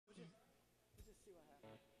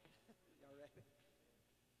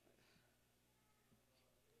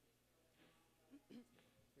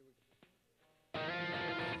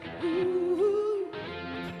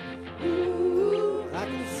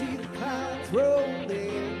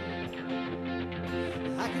rolling.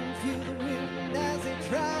 I can feel the wind as they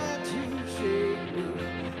try to shake me.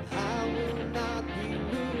 I will not be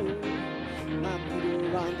moved. My feet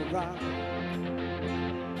are on the rock.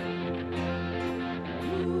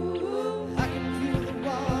 Ooh, I can feel the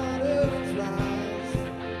waters rise.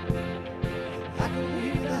 I can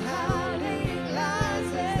hear the howling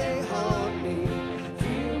lies as they haunt me.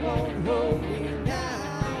 Fear won't hold me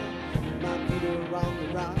now. My feet are on the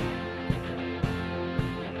rock.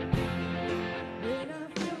 When I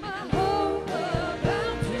feel my whole world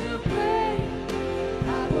bound to break, I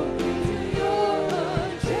will cling to your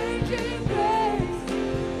unchanging grace.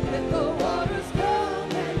 Let the waters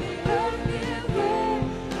come and the earth give way.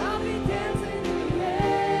 I'll be dancing in the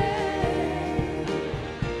rain.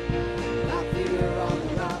 My feet are on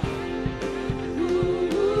the rock.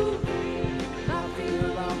 Ooh, my feet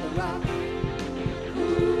are on the rock.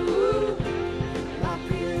 Ooh, my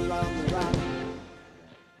feet are on the rock.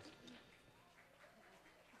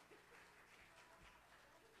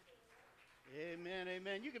 Amen,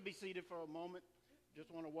 amen. You can be seated for a moment.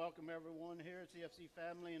 Just want to welcome everyone here, CFC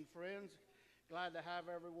family and friends. Glad to have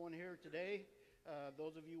everyone here today.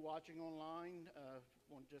 Those of you watching online,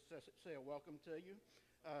 want to just say a welcome to you.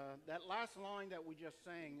 That last line that we just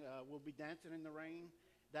sang, we'll be dancing in the rain.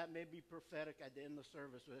 That may be prophetic at the end of the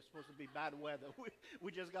service. It's supposed to be bad weather.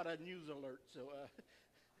 We just got a news alert, so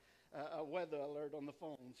a weather alert on the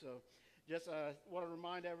phone. So just want to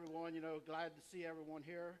remind everyone, glad to see everyone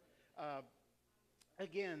here.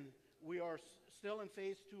 Again, we are still in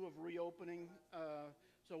phase 2 of reopening,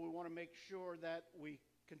 so we want to make sure that we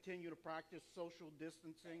continue to practice social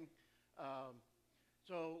distancing.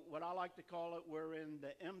 So what I like to call it, we're in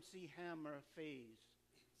the MC Hammer phase.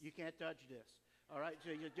 You can't touch this. All right, so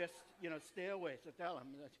you just, stay away. So tell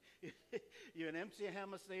them that you're in MC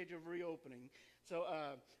Hammer stage of reopening. So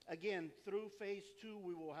again, through phase 2,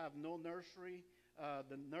 we will have no nursery.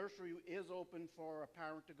 The nursery is open for a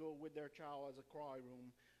parent to go with their child as a cry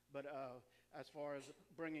room, but as far as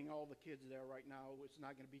bringing all the kids there right now, it's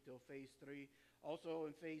not going to be till phase 3. Also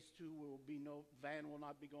in phase 2, van will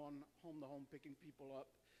not be going home to home picking people up.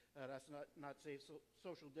 That's not safe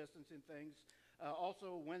social distancing things.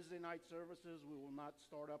 Also, Wednesday night services, we will not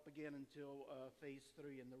start up again until phase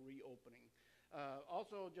 3 in the reopening.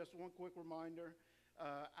 Also, just one quick reminder.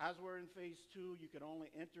 As we're in phase 2, you can only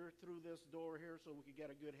enter through this door here so we could get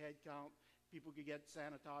a good head count. People could get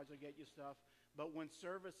sanitized or get your stuff. But when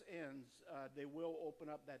service ends, they will open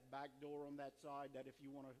up that back door on that side that if you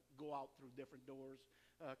want to go out through different doors,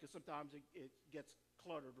 because sometimes it gets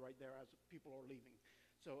cluttered right there as people are leaving.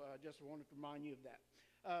 So just wanted to remind you of that.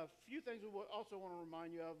 A few things we also want to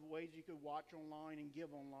remind you of, ways you could watch online and give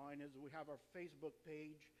online, is we have our Facebook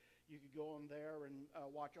page. You could go on there and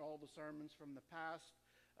watch all the sermons from the past.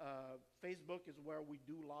 Facebook is where we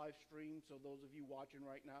do live stream, so those of you watching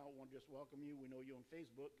right now, I want to just welcome you. We know you're on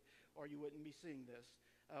Facebook, or you wouldn't be seeing this.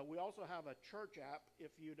 We also have a church app.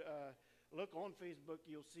 If you'd look on Facebook,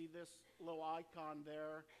 you'll see this little icon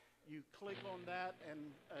there. You click on that,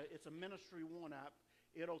 and it's a Ministry One app.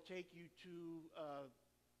 It'll take you to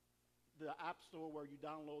the App Store where you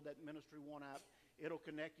download that Ministry One app. It'll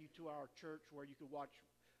connect you to our church where you can watch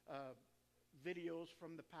videos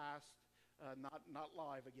from the past, not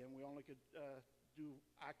live again. We only could do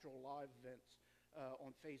actual live events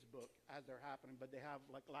on Facebook as they're happening, but they have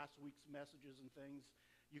like last week's messages and things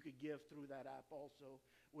you could give through that app also.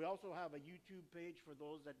 We also have a YouTube page for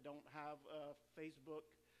those that don't have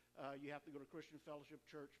Facebook. You have to go to Christian Fellowship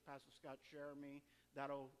Church, Pastor Scott Jeremy.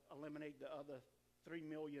 That'll eliminate the other 3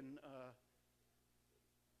 million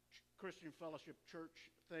Christian Fellowship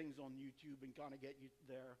Church things on YouTube and kind of get you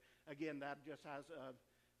there. Again, that just has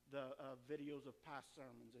the videos of past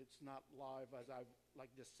sermons. It's not live as I like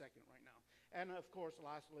this second right now. And of course,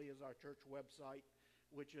 lastly is our church website,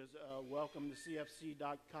 which is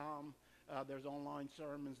welcometocfc.com. There's online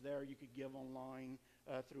sermons there. You could give online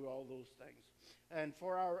through all those things. And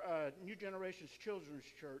for our New Generations Children's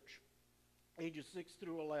Church, ages 6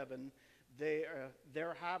 through 11,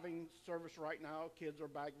 they're having service right now. Kids are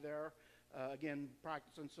back there, again,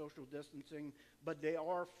 practicing social distancing. But they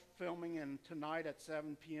are filming, and tonight at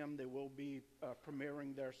 7 p.m. they will be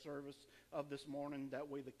premiering their service of this morning. That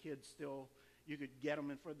way the kids still, you could get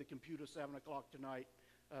them in front of the computer 7 o'clock tonight,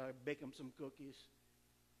 bake them some cookies.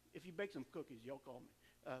 If you bake some cookies, y'all call me.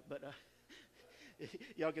 But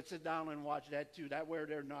y'all can sit down and watch that too. That way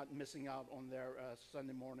they're not missing out on their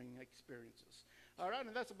Sunday morning experiences. All right,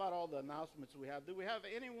 and that's about all the announcements we have. Do we have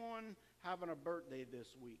anyone having a birthday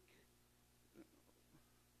this week?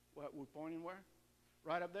 What, we're pointing where?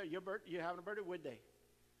 Right up there. Your birthday? You having a birthday? What day?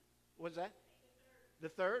 What's that? The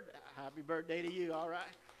 3rd? Happy birthday to you, all right.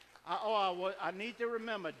 I need to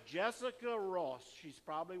remember Jessica Ross. She's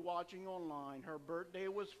probably watching online. Her birthday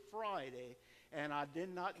was Friday, and I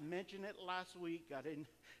did not mention it last week. I didn't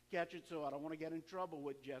catch it, so I don't want to get in trouble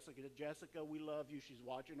with Jessica. Jessica, we love you. She's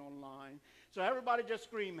watching online. So everybody just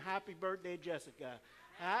scream, happy birthday, Jessica.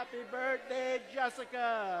 Happy birthday,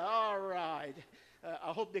 Jessica. All right.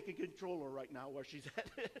 I hope they can control her right now where she's at.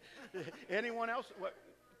 Anyone else?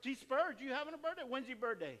 T. Spurge, you having a birthday? When's your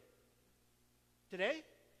birthday? Today?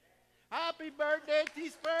 Happy birthday, T.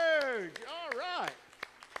 Spurge. All right.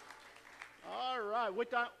 All right. What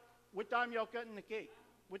time y'all cutting the cake?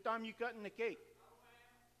 What time you cutting the cake?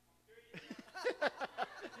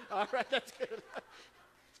 All right, that's good.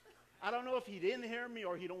 I don't know if he didn't hear me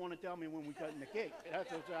or he don't want to tell me when we cutting the cake.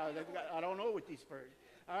 I don't know with T. Spurge.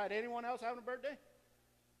 All right, anyone else having a birthday?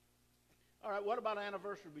 All right, what about an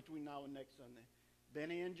anniversary between now and next Sunday?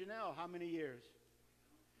 Benny and Janelle, how many years?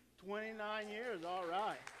 29 years, all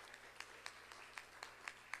right.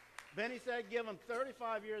 Benny said give him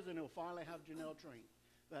 35 years and he'll finally have Janelle trained.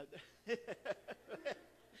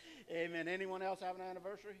 Amen. Anyone else have an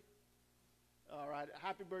anniversary? All right.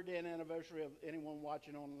 Happy birthday and anniversary of anyone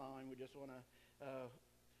watching online. We just want to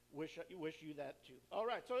wish you that too. All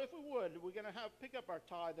right. So if we would, we're going to pick up our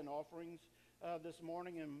tithe and offerings this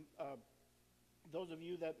morning. And those of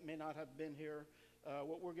you that may not have been here,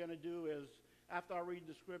 what we're going to do is after I read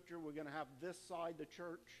the scripture, we're going to have this side the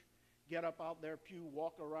church get up out there, pew,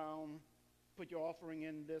 walk around, put your offering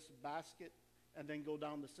in this basket, and then go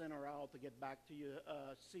down the center aisle to get back to your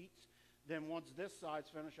seats. Then once this side's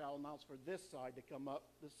finished, I'll announce for this side to come up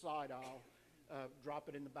the side aisle, drop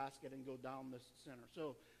it in the basket, and go down the center.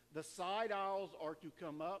 So the side aisles are to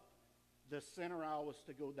come up. The center aisle is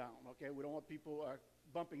to go down, okay? We don't want people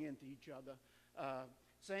bumping into each other.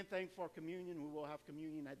 Same thing for communion. We will have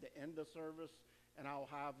communion at the end of service, and I'll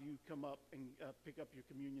have you come up and pick up your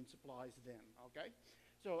communion supplies then, okay?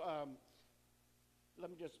 So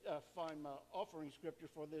let me just find my offering scripture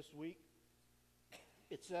for this week.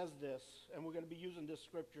 It says this, and we're going to be using this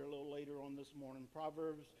scripture a little later on this morning.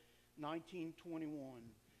 Proverbs 19:21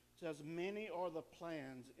 says, many are the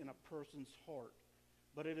plans in a person's heart,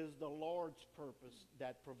 but it is the Lord's purpose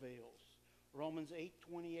that prevails. Romans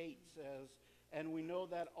 8:28 says, and we know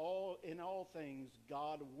that in all things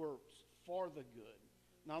God works for the good.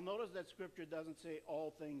 Now notice that scripture doesn't say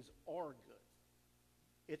all things are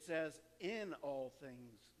good. It says in all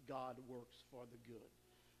things God works for the good.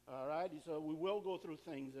 All right, so we will go through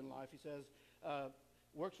things in life. He says,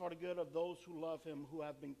 works for the good of those who love him, who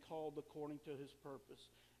have been called according to his purpose.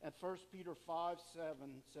 And 1 Peter 5:7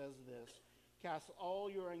 says this, cast all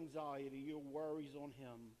your anxiety, your worries on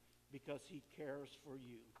him, because he cares for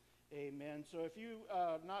you. Amen. So if you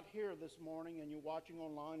not here this morning and you're watching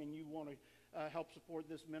online and you want to help support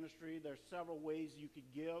this ministry, there's several ways you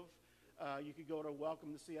could give. You could go to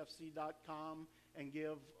welcometocfc.com and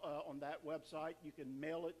give on that website. You can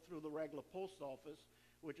mail it through the regular post office,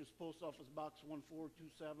 which is Post Office Box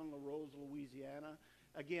 1427, La Rose, Louisiana.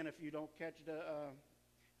 Again, if you don't catch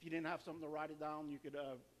if you didn't have something to write it down, you could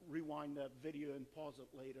rewind the video and pause it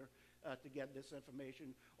later to get this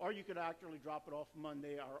information. Or you could actually drop it off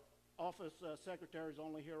Monday. Our office secretary is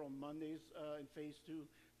only here on Mondays in Phase 2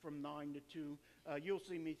 from 9 to 2. You'll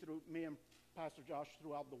see me and Pastor Josh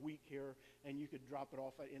throughout the week here, and you could drop it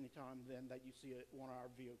off at any time then that you see one of our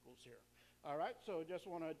vehicles here. All right, so just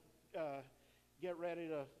want to get ready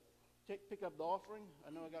to pick up the offering.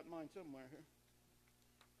 I know I got mine somewhere here.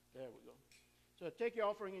 There we go. So take your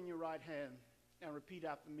offering in your right hand and repeat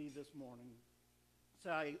after me this morning.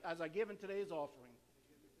 Say, as I give in today's offering,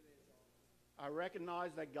 I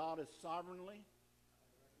recognize that God is sovereignly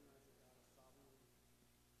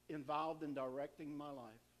involved in directing my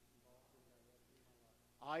life.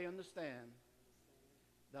 I understand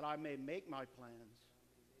that I may make my plans,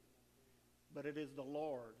 but it is the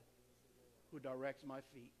Lord who directs my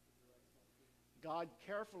feet. God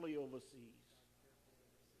carefully oversees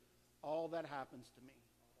all that happens to me.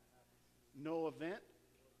 No event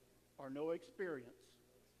or no experience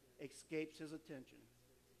escapes his attention.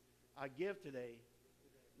 I give today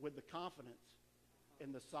with the confidence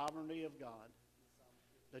in the sovereignty of God.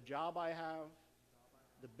 The job I have,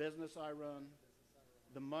 the business I run,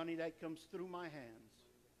 the money that comes through my hands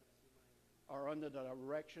are under the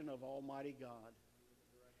direction of Almighty God.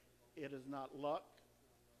 It is not luck.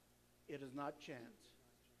 It is not chance.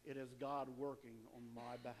 It is God working on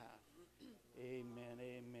my behalf. Amen,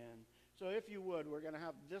 amen. So if you would, we're going to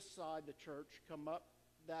have this side, the church, come up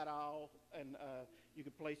that aisle, and you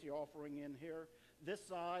can place your offering in here. This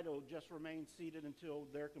side will just remain seated until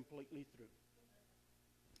they're completely through.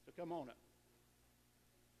 So come on up.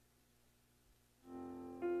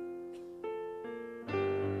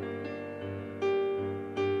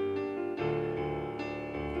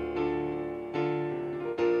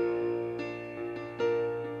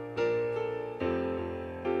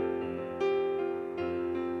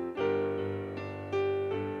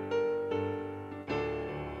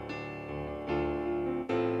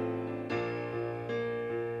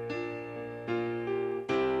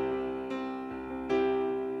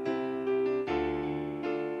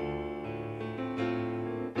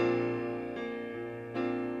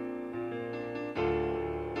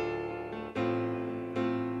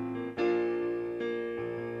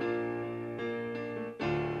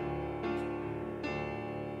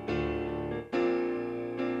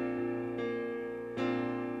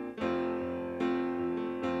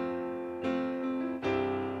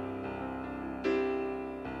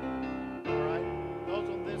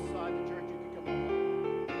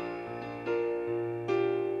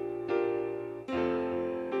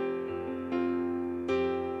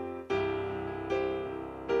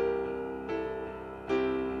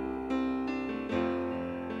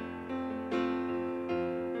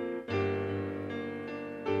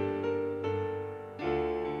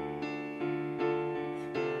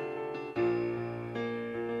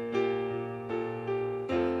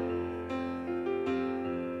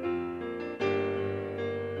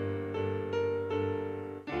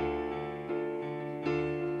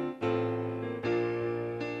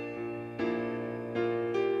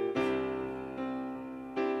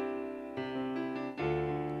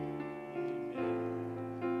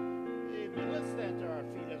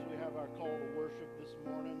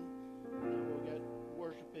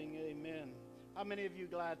 How many of you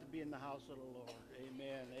glad to be in the house of the Lord?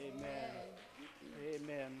 Amen.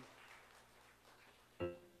 Amen.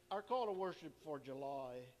 Our call to worship for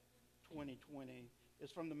July 2020 is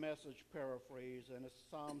from the Message paraphrase, and it's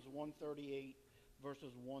Psalms 138,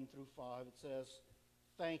 verses 1 through 5. It says,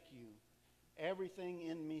 "Thank you. Everything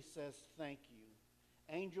in me says thank you.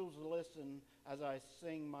 Angels listen as I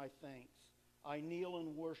sing my thanks. I kneel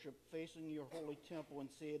in worship facing your holy temple and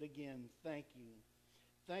say it again, thank you.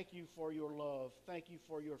 Thank you for your love. Thank you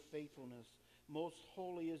for your faithfulness. Most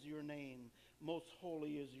holy is your name. Most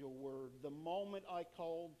holy is your word. The moment I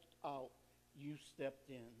called out, you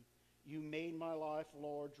stepped in. You made my life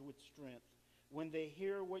large with strength. When they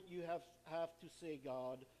hear what you have to say,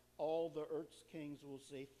 God, all the earth's kings will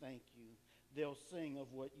say thank you. They'll sing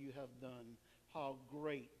of what you have done. How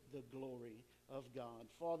great the glory of God."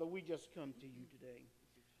 Father, we just come to you today.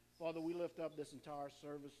 Father, we lift up this entire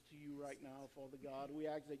service to you right now, Father God. We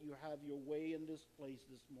ask that you have your way in this place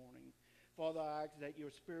this morning. Father, I ask that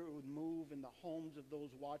your spirit would move in the homes of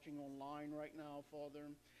those watching online right now,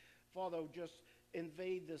 Father. Father, just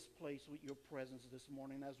invade this place with your presence this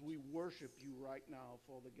morning as we worship you right now,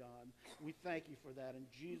 Father God. We thank you for that. In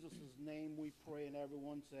Jesus' name we pray, and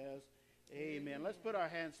everyone says, amen. Let's put our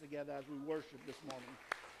hands together as we worship this morning.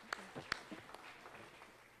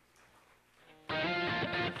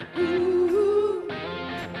 Ooh,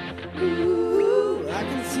 ooh, I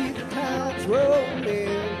can see the clouds rolling.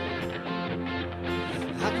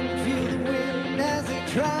 I can feel the wind as they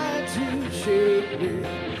try to shake me.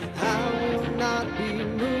 I will not be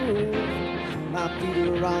moved. My feet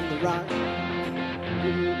are on the rock.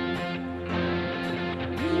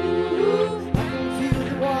 Ooh, I can feel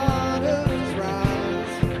the waters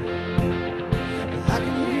rise. I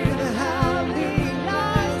can hear the howling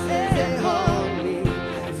lights as they haunt me.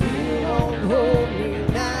 Fear won't hold me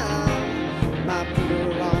now. My feet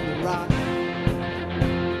are on the rock.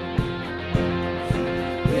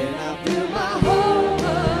 When I feel my whole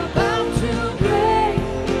world about to break,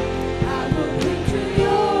 I will cling to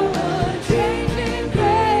your unchanging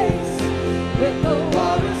grace. When the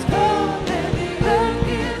waters come and the earth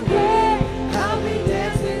gives way, I'll be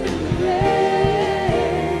dancing in the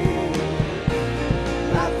rain.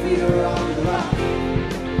 My feet are on the rock.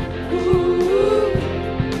 Ooh,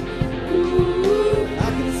 ooh, I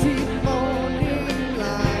can see the morning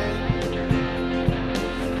light.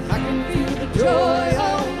 I can feel the joy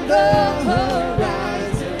on the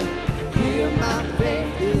horizon. Here my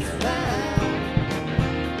faith is found.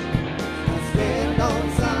 I stand on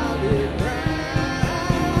solid ground.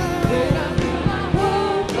 When I feel my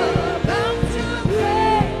whole world about to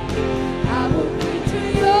break, I will cling to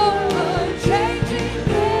your unchanging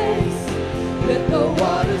grace. Let the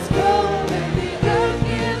waters come and the earth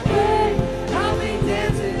give way. I'll be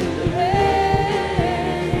dancing in the rain.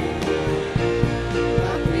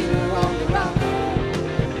 My feet are on the rock.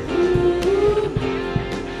 Ooh,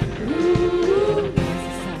 ooh. As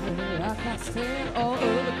the solid rock I stand, all of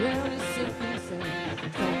the ground is sinking sand.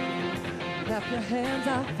 Clap your hands,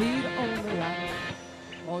 our feet on the rock.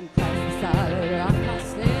 On Christ the solid rock I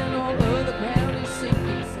stand, all of the ground is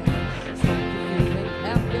sinking sand. Stomp your feet and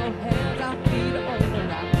clap your hands, our feet on the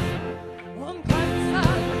rock. On Christ the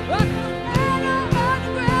solid rock I stand, all of the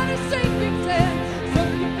ground is sinking sand.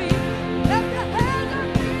 Stomp your feet, clap your hands, our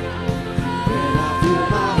feet on the rock. When I feel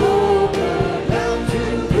my whole world about to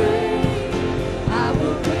break, I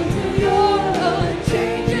will cling to your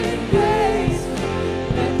unchanging grace.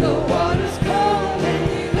 Let the waters come and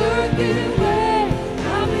the earth give way.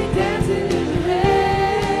 I'll be dancing in the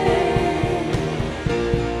rain.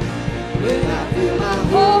 When I feel my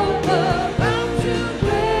whole world about to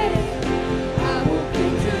break, I will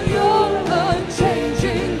cling to your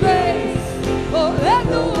unchanging grace. Oh, let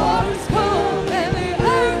the waters come and the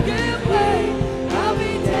earth give way. I'll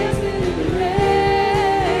be dancing in the rain.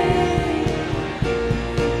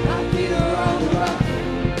 My feet are on the rock.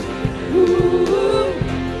 Ooh,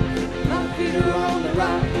 my feet are on the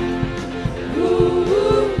rock.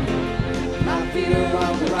 Ooh, my feet are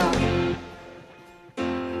on the rock.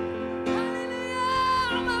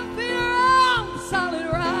 Hallelujah, my feet are on the solid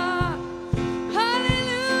rock.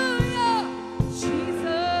 Hallelujah,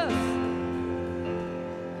 Jesus.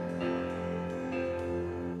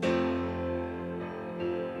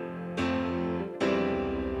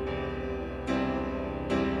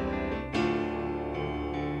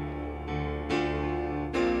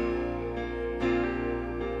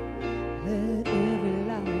 Let every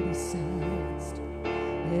light be silenced.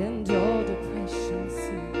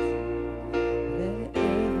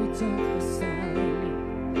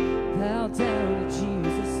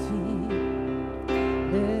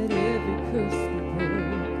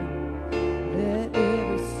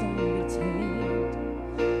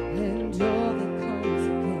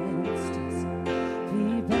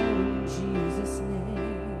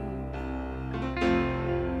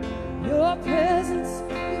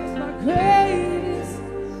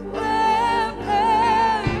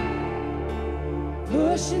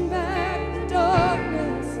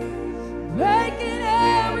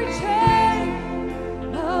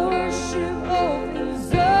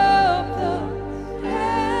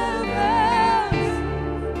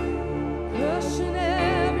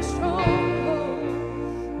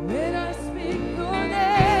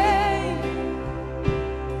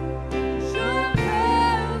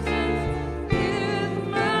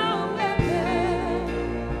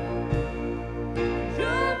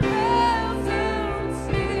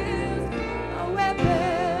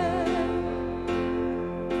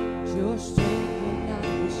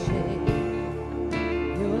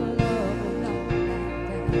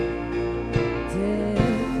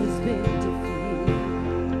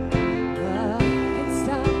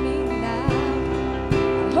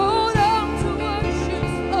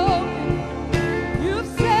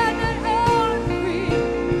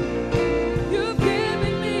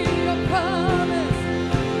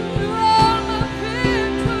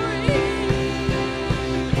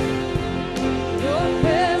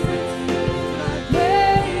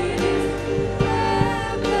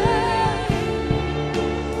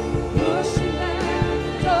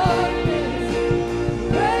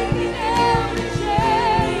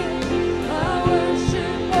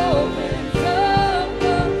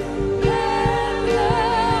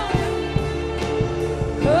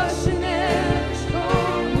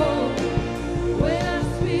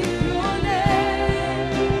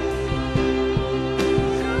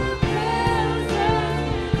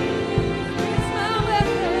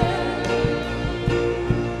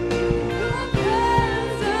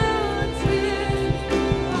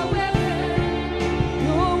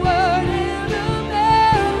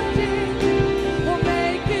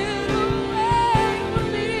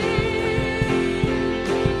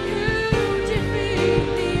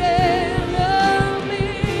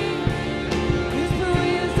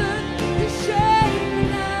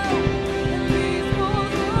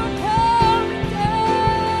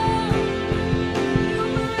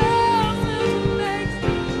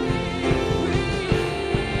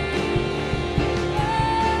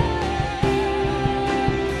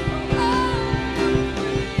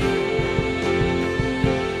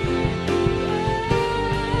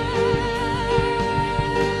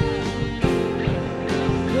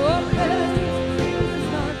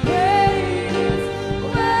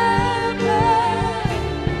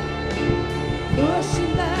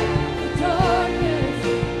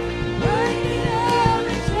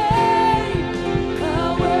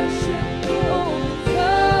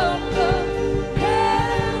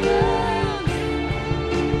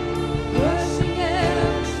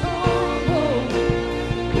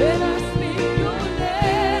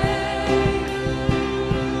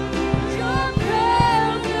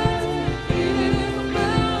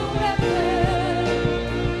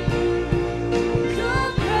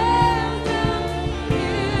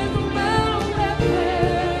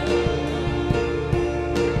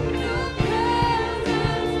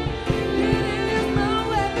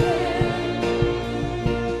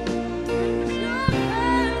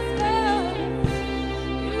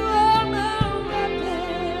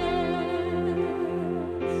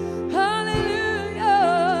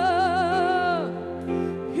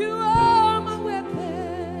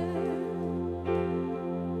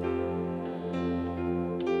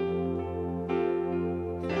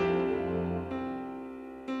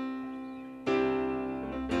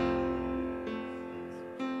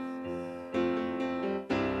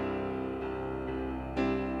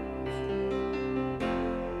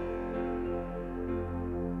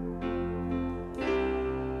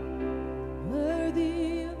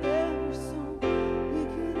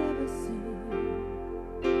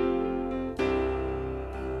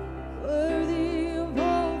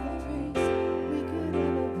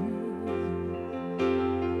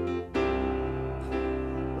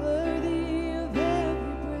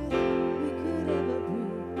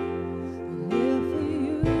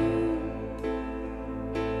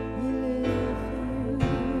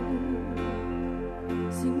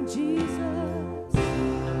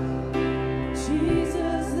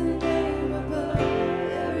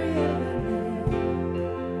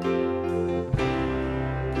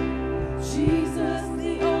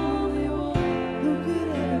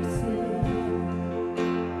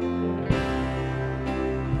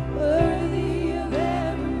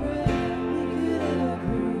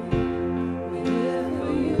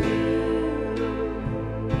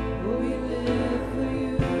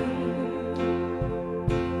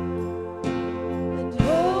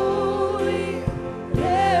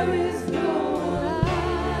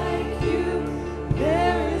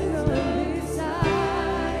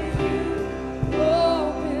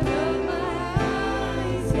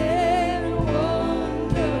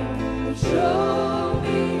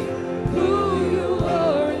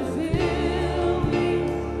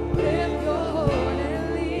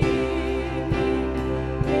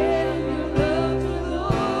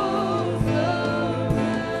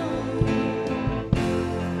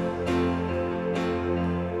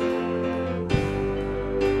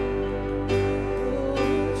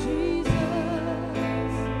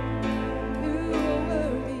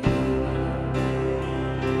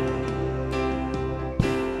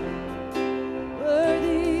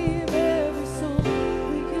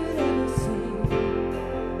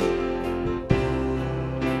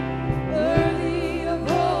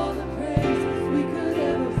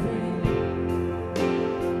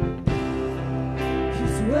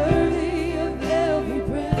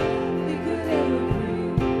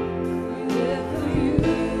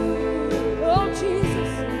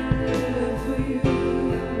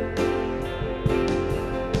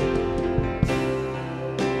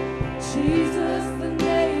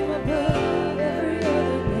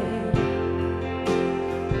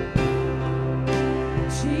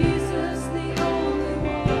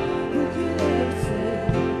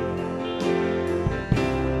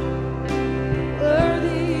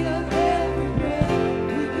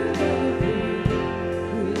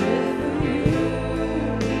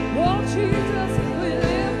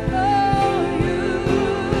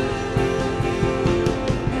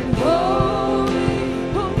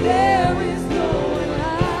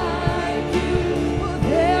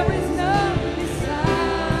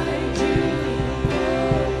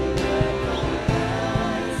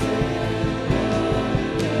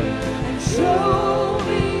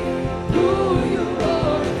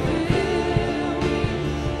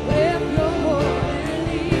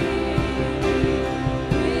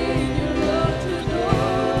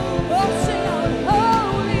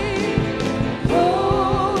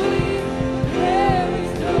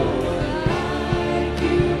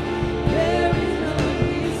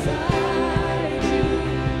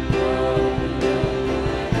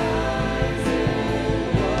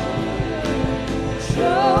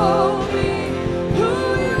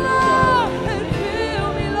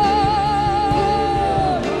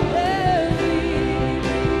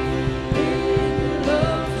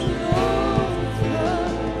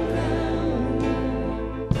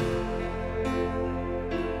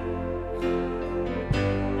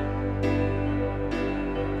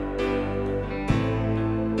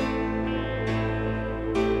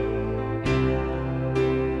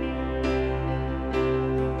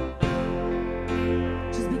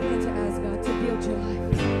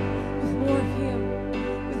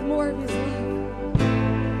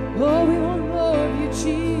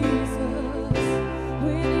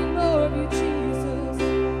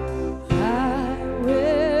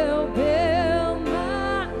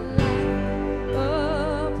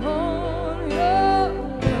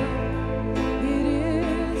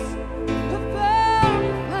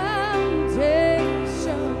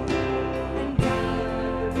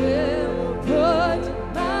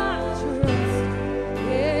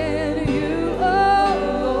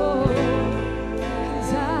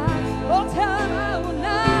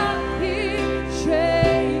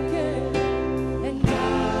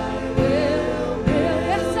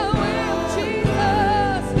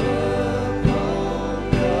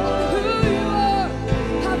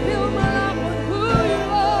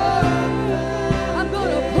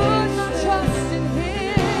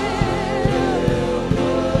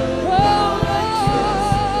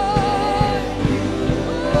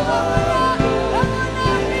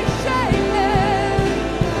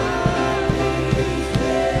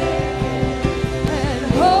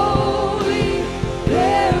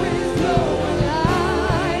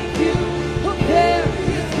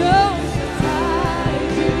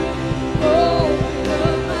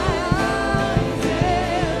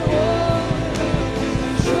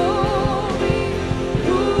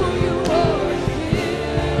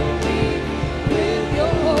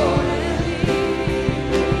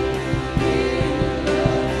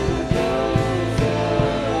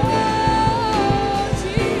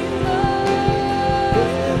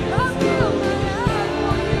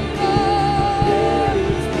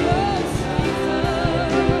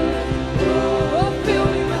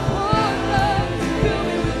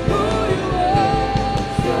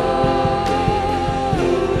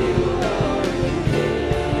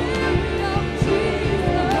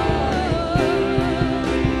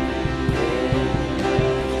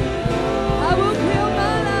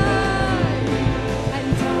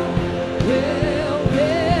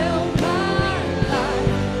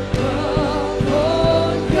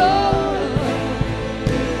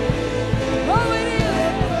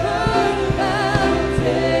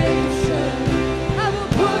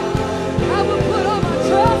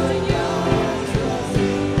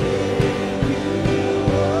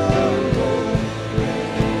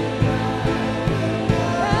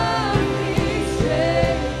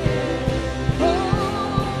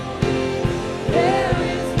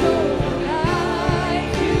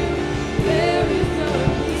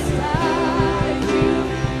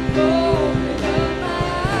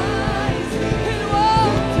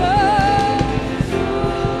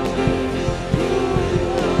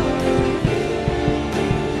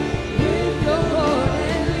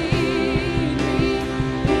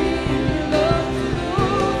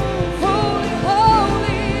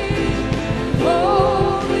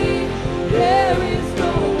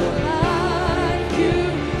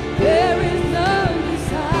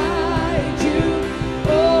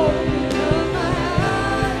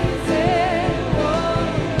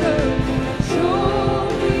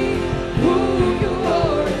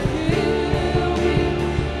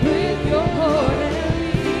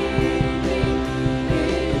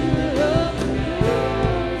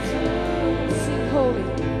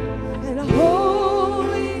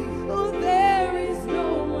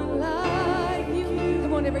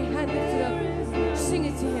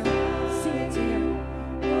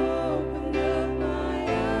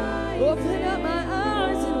 open up my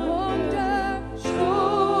eyes and wonder.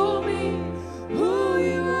 Show me who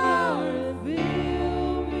you are and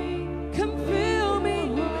fill me. Come fill me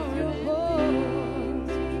with your Holy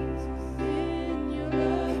Spirit. In your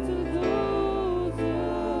love to those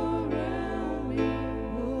around me.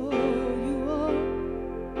 Oh,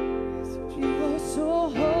 you are so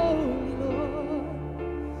holy, Lord.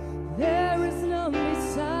 There is none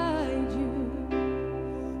beside you.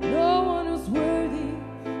 No one who's worthy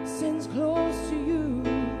stands close to you.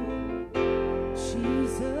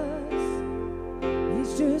 Jesus,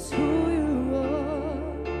 it's just who you are.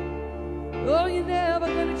 Oh, you're never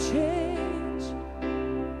gonna change.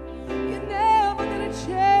 You're never gonna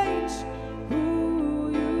change who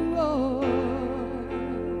you are.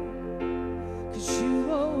 'Cause you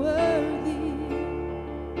are worthy.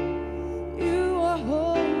 You are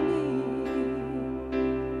holy.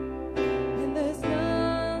 And there's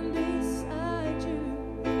none beside you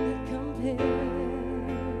that compares.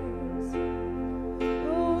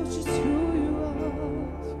 Oh, just who you are.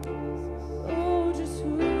 Oh, just who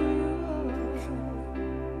you are.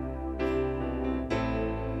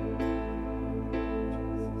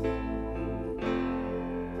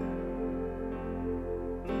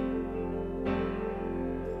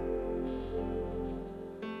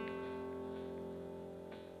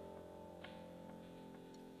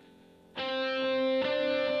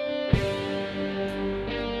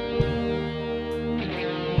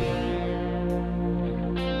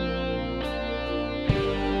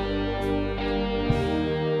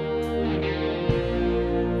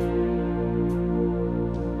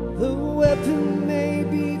 The weapon may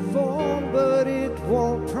be formed, but it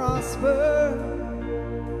won't prosper.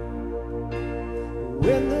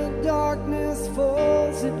 When the darkness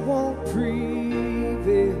falls, it won't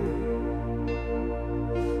prevail.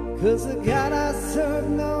 'Cause the God I serve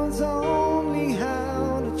knows only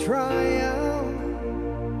how to triumph.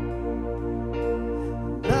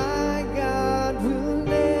 My God will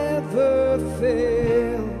never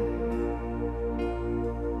fail.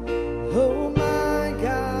 Oh, my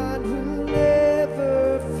God will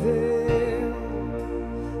never fail.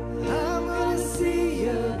 I'm gonna see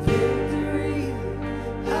a victory.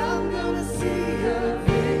 I'm gonna see a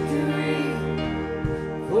victory.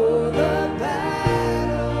 For the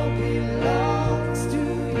battle belongs to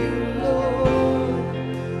you, Lord.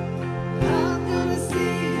 I'm gonna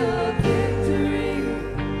see a victory.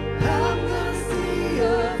 I'm gonna see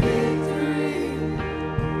a victory.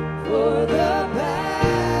 For the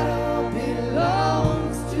battle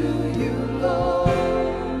belongs to you, Lord.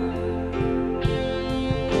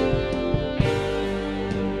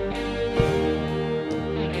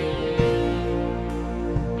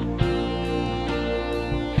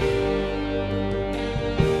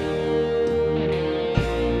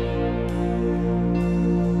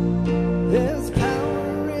 There's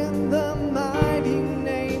power in the mighty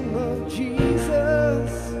name of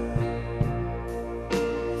Jesus.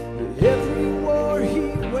 Every war he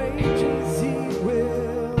wages, he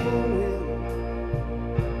will win.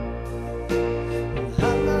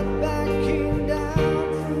 I'm not backing down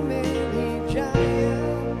from any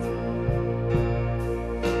giant,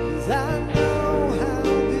 'cause I know how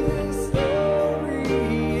this story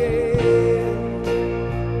ends.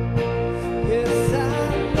 Yes, I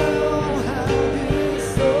know how this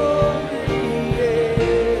story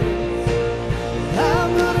ends. I'm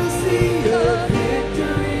gonna see a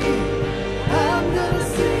victory. I'm gonna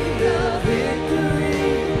see a victory.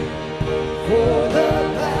 For the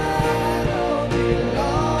battle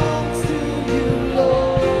belongs to you,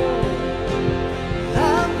 Lord.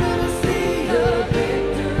 I'm gonna see a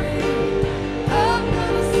victory. I'm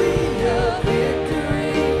gonna see a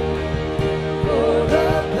victory. For the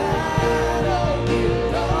battle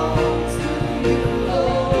belongs to you,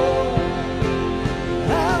 Lord.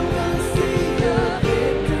 I'm gonna see a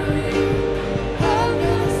victory. I'm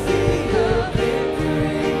gonna see a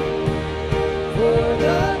victory. For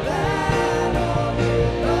the battle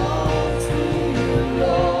belongs to you,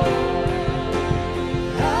 Lord.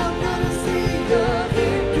 I'm gonna see a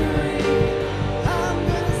victory. I'm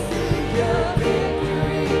gonna see a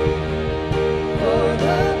victory. For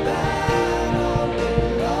the battle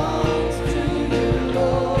belongs to you,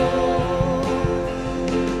 Lord.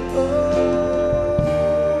 Oh.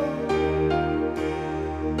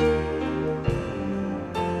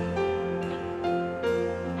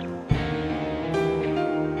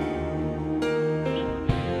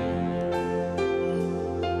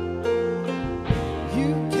 You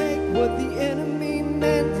take what the enemy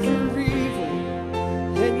meant for evil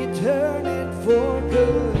and you turn it for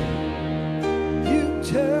good. You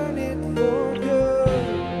turn it for good.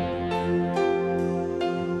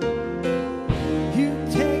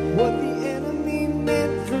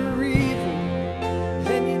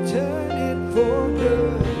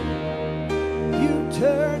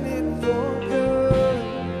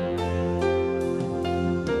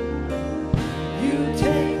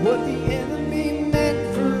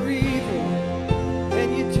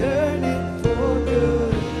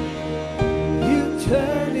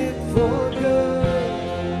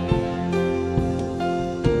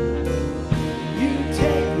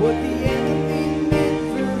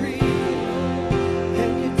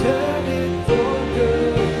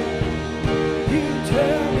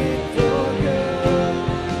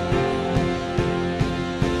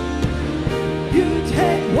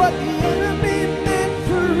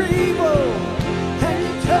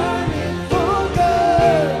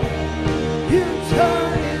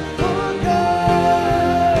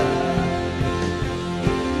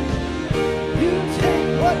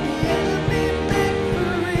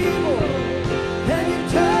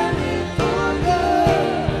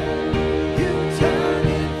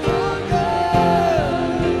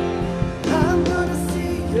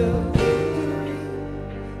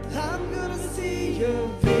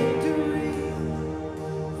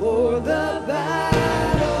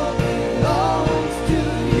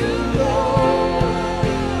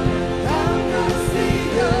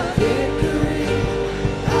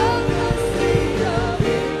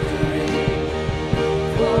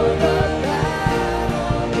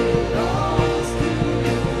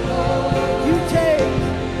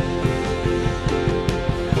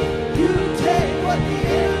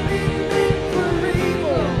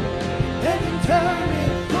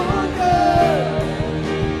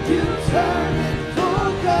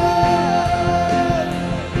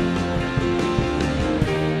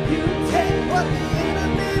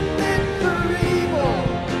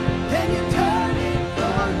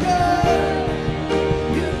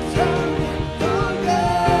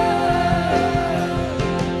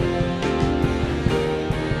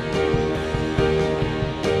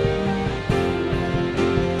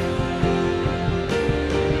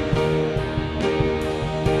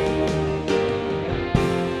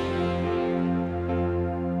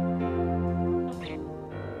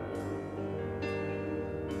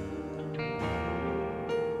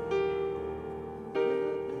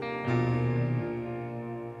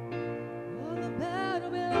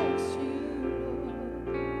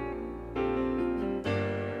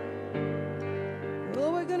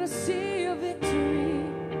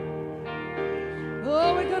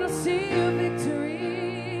 see your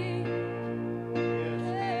victory.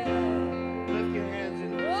 Yes. Lift your hands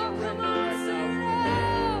and Oh, come surrender on, right sing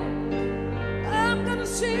now. it out. I'm gonna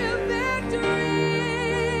see your victory.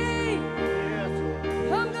 Yes, Lord.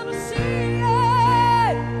 I'm gonna see it.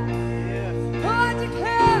 Yes. Oh, I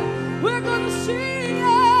declare we're gonna see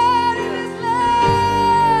it in this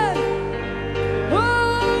land. Oh,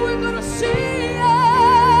 we're gonna see it.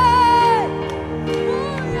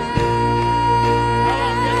 Oh, yeah.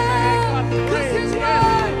 'Cause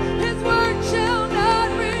His word shall not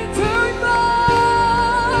return void.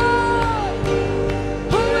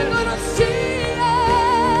 Oh, we're gonna see it.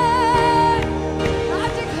 I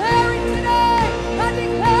declare it today. I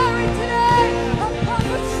declare it today. I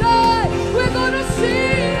prophesy we're gonna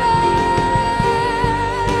see it.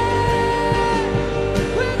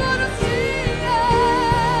 We're gonna see it.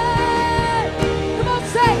 Come on,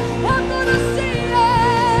 say, I'm gonna see it.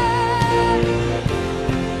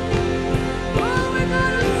 Oh, we're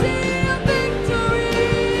gonna see a victory.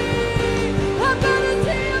 I'm gonna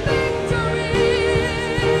see a victory.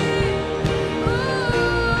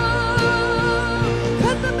 Oh,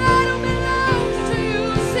 'cause the battle belongs to you.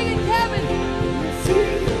 Sing it, Kevin.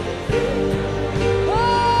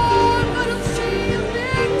 Oh, I'm gonna see a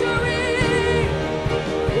victory.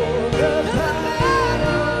 'Cause the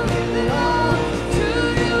battle belongs to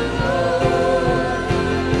you, Lord.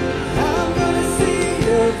 I'm gonna see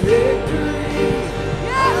your victory.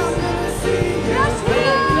 Yes, I'm gonna see your yes, we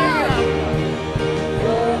are.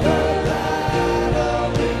 For the battle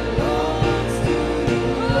belongs to you.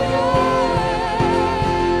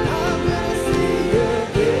 I'm gonna see your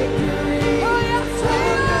victory. Oh, yes, we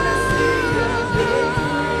I'm gonna see your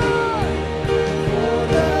are. For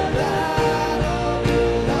the battle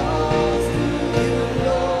belongs to you,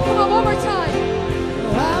 Lord. Come on, one more time.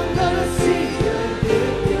 I'm gonna see your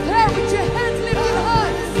victory. Declare with your hands lifted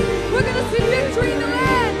high. We're gonna see victory in the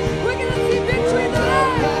land. We're gonna see victory in the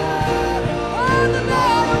land. Oh, the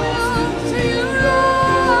battle belongs to you,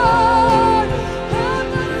 Lord. I'm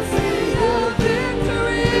gonna see your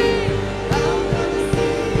victory. I'm gonna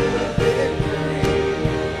see your victory.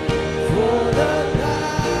 For the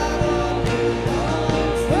battle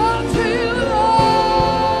belongs Oh, to you,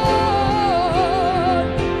 Lord.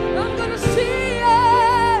 I'm gonna see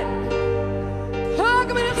it. I'm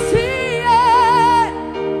gonna see it.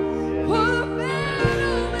 For the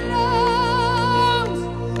battle belongs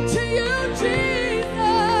to you, Jesus.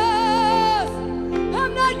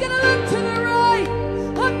 I'm not gonna look to the right.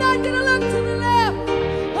 I'm not gonna look to the left.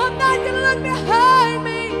 I'm not gonna look behind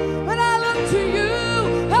me. But I look to you.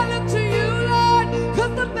 I look to you, Lord.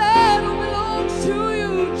 'Cause the battle belongs to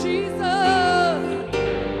you, Jesus.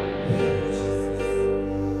 Yes.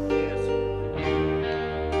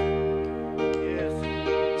 Yes.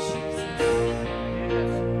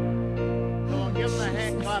 Yes. Come on, give them a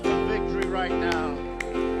hand clap of victory right now.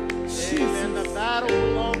 Amen. The battle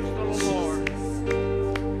belongs to the Lord.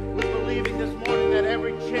 We're believing this morning that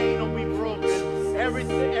every chain will be broken. Every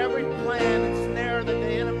plan and snare that the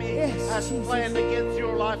enemy Yes, has Jesus. planned against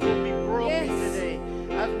your life will be broken Yes. today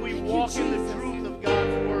as we Thank you, walk in the Jesus. truth of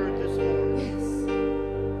God's word this morning. Yes.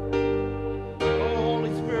 Oh,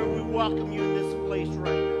 Holy Spirit, we welcome you in this place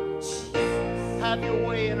right now. Have your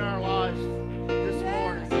way in our lives this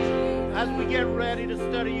morning. As we get ready to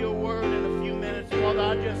study your word in a few minutes, Father,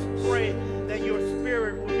 I just pray that your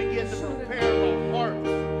spirit will begin to prepare the hearts,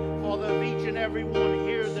 Father, of each and every one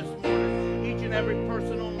here this morning, each and every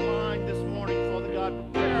person online this morning, Father God.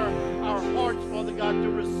 Prepare our hearts, Father God, to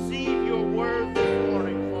receive your word this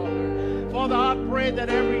morning, Father. Father, I pray that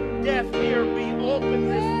every deaf ear be open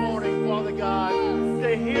this morning, Father God,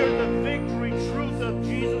 to hear the victory truth of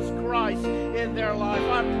Jesus Christ in their life.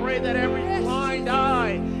 I pray that every blind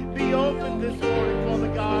eye be open this morning, Father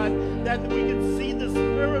God, that we can see the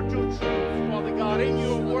spiritual truth, Father God, in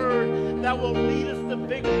your word that will lead us to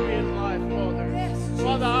victory in life, Father.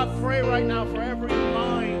 Father, I pray right now for every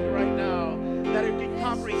mind right now that it can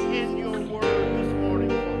comprehend your word this morning,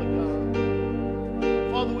 Father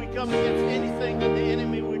God. Father, we come against anything that the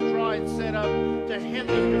enemy would try and set up to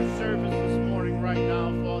hinder your service this morning right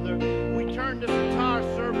now, Father. We turn this entire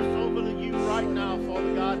service over to you right now,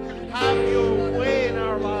 Father God. Have your way in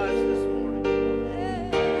our lives this morning.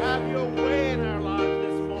 Have your way in our lives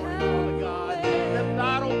this morning, Father God. The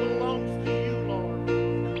battle belongs to you, Lord.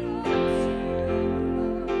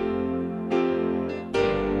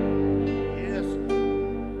 Yes,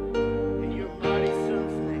 in your mighty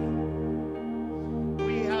Son's name,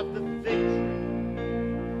 we have the victory.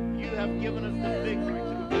 You have given us the victory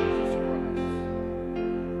through Jesus Christ.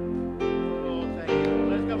 Oh, thank you.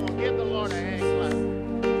 Let's come on, give the Lord a hand clap.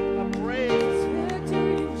 A praise.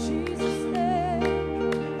 Victory in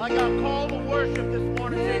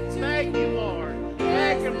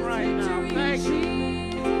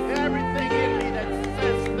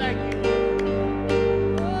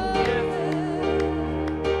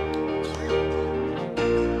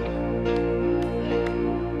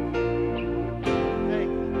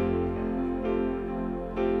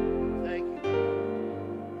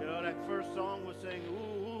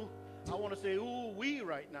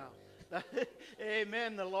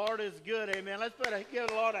Amen. The Lord is good. Amen. Let's give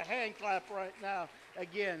the Lord a hand clap right now.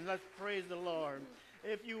 Again, let's praise the Lord.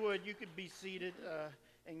 If you would, you could be seated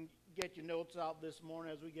and get your notes out this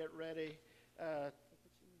morning as we get ready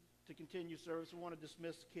to continue service. We want to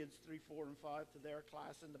dismiss kids 3, 4, and 5 to their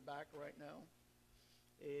class in the back right now.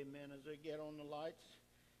 Amen. As they get on the lights.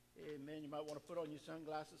 Amen. You might want to put on your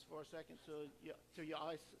sunglasses for a second so your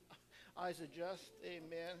eyes adjust.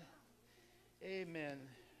 Amen. Amen.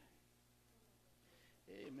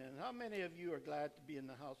 Amen. How many of you are glad to be in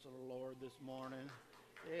the house of the Lord this morning?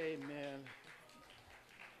 Amen.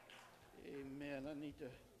 Amen. I need to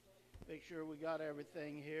make sure we got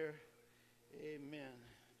everything here. Amen.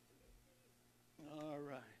 All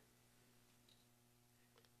right.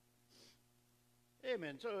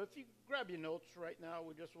 Amen. So if you grab your notes right now,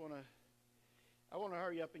 I want to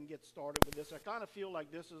hurry up and get started with this. I kind of feel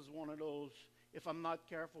like this is one of those, if I'm not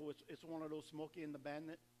careful, it's one of those Smokey and the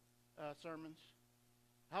Bandit sermons.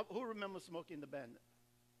 Who remembers Smokey and the Bandit?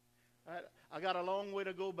 I got a long way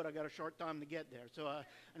to go, but I got a short time to get there. So I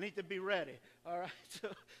need to be ready. All right. So,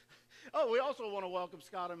 we also want to welcome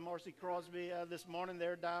Scott and Marcy Crosby this morning.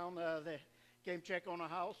 They're down. They came check on a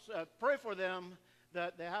house. Pray for them.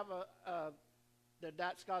 That they have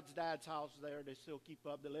Scott's dad's house there. They still keep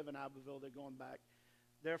up. They live in Abbeville. They're going back.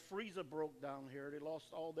 Their freezer broke down here. They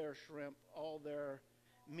lost all their shrimp, all their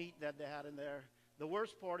meat that they had in there. The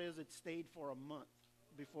worst part is it stayed for a month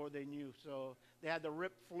before they knew. So they had to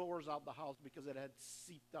rip floors out the house because it had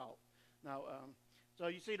seeped out. Now, so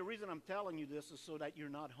you see, the reason I'm telling you this is so that you're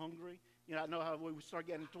not hungry. You know, I know how we start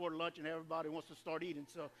getting toward lunch and everybody wants to start eating.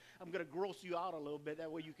 So I'm going to gross you out a little bit.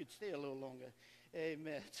 That way you could stay a little longer.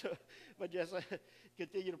 Amen. So, but just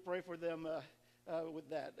continue to pray for them with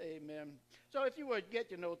that. Amen. So if you would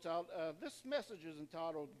get your notes out, this message is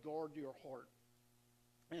entitled "Guard Your Heart,"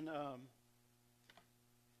 and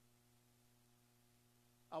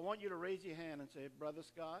I want you to raise your hand and say, "Brother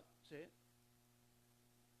Scott," say it.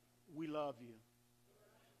 "We love you.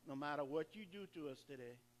 No matter what you do to us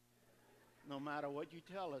today, no matter what you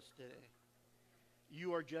tell us today,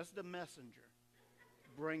 you are just a messenger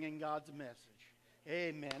bringing God's message."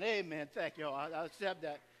 Amen. Amen. Thank you. I accept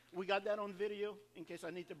that. We got that on video in case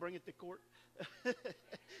I need to bring it to court.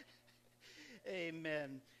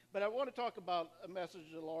 Amen. But I want to talk about a message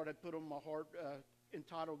the Lord had put on my heart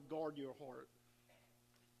entitled "Guard Your Heart."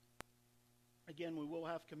 Again, we will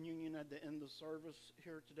have communion at the end of the service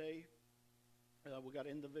here today. We got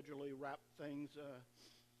individually wrapped things,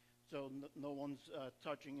 so no one's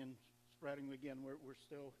touching and spreading. Again, we're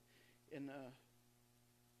still in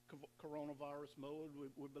coronavirus mode.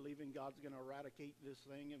 We're believing God's going to eradicate this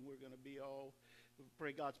thing, and we're going to be we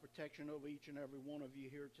pray God's protection over each and every one of you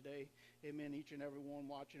here today. Amen. Each and every one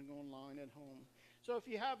watching online at home. So if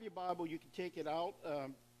you have your Bible, you can take it out.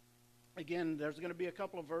 Again, there's going to be a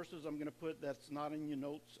couple of verses I'm going to put that's not in your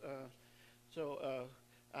notes.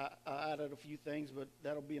 I added a few things, but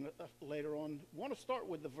that'll be later on. I want to start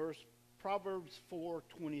with the verse Proverbs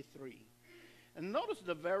 4:23. And notice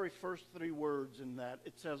the very first 3 words in that.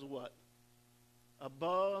 It says what?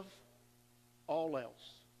 Above all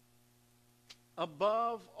else.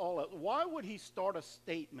 Above all else. Why would he start a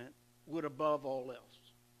statement with above all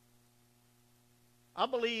else? I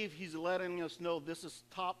believe he's letting us know this is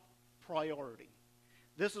top priority.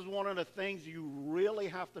 This is one of the things you really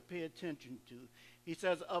have to pay attention to. He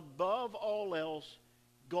says, above all else,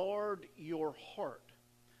 guard your heart.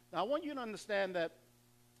 Now, I want you to understand that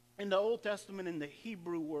in the Old Testament, in the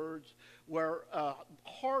Hebrew words, where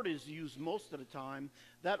heart is used most of the time,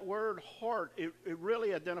 that word heart, it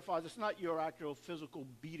really identifies, it's not your actual physical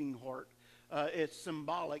beating heart. It's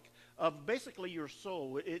symbolic of basically your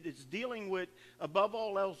soul. It's dealing with, above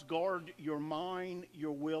all else, guard your mind,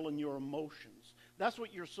 your will, and your emotions. That's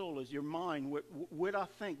what your soul is, your mind, what I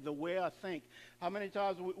think, the way I think. How many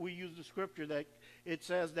times we use the scripture that it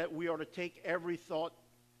says that we are to take every thought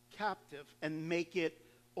captive and make it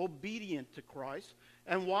obedient to Christ.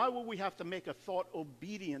 And why would we have to make a thought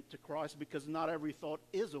obedient to Christ? Because not every thought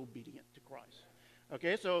is obedient to Christ.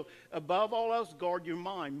 Okay, so above all else, guard your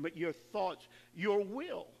mind, but your thoughts, your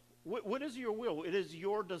will. What is your will? It is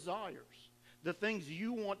your desires. The things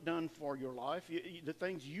you want done for your life, the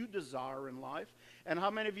things you desire in life. And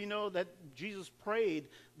how many of you know that Jesus prayed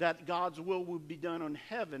that God's will would be done on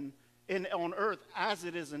on earth as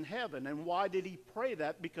it is in heaven? And why did he pray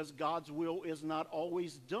that? Because God's will is not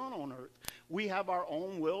always done on earth. We have our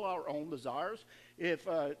own will, our own desires. If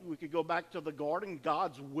we could go back to the garden,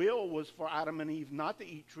 God's will was for Adam and Eve not to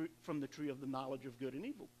eat from the tree of the knowledge of good and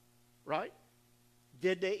evil. Right?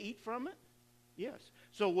 Did they eat from it? Yes.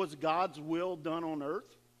 So was God's will done on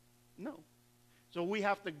earth? No. So we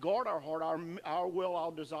have to guard our heart, our will,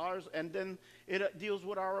 our desires, and then it deals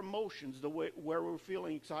with our emotions, the way where we're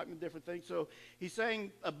feeling excitement, different things. So he's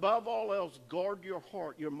saying, above all else, guard your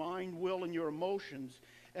heart, your mind, will, and your emotions.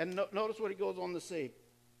 And notice what he goes on to say.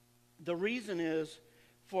 The reason is,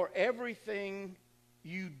 for everything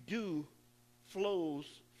you do flows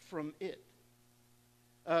from it.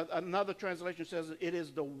 Another translation says it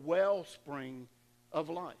is the wellspring of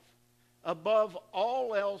life. Above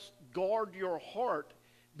all else, guard your heart,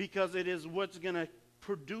 because it is what's going to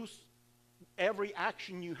produce every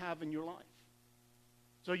action you have in your life.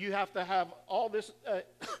 So you have to have all this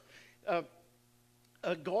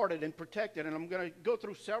guarded and protected. And I'm going to go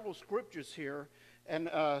through several scriptures here and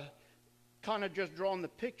kind of just drawing the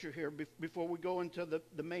picture here before we go into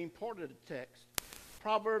the main part of the text.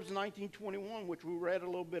 Proverbs 19:21, which we read a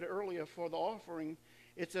little bit earlier for the offering,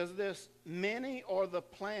 it says this: many are the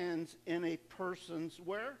plans in a person's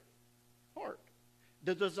where? Heart.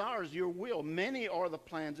 The desires, your will. Many are the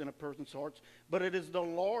plans in a person's heart, but it is the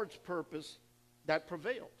Lord's purpose that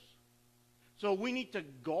prevails. So we need to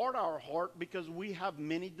guard our heart, because we have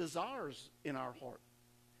many desires in our heart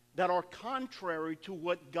that are contrary to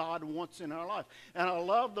what God wants in our life. And I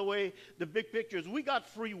love the way the big picture is. We got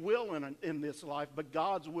free will in this life, but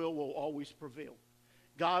God's will always prevail.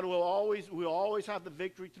 God will always have the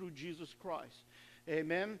victory through Jesus Christ.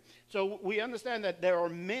 Amen. So we understand that there are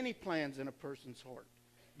many plans in a person's heart,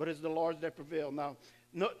 but it's the Lord's that prevail. Now,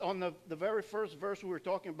 on the very first verse we were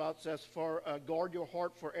talking about says, "For guard your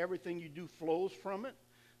heart, for everything you do flows from it."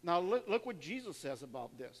 Now look what Jesus says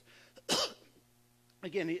about this.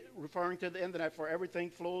 Again, referring to the end of that, for everything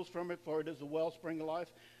flows from it, for it is the wellspring of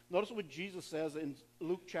life. Notice what Jesus says in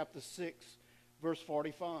Luke chapter 6, verse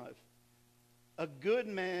 45. A good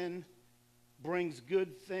man brings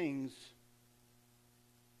good things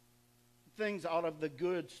out of the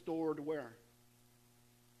good stored where?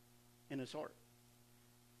 In his heart.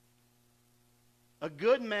 A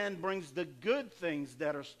good man brings the good things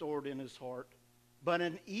that are stored in his heart, but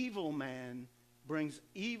an evil man brings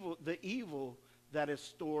the evil that is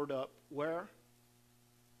stored up where?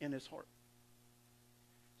 In his heart.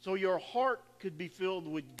 So your heart could be filled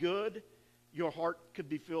with good. Your heart could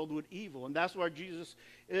be filled with evil. And that's why Jesus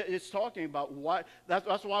is talking about.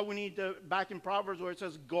 That's why we need to, back in Proverbs where it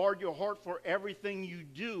says, guard your heart, for everything you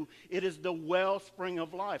do. It is the wellspring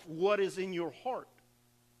of life. What is in your heart?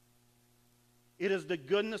 It is the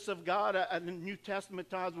goodness of God. In the New Testament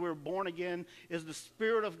times we're born again, is the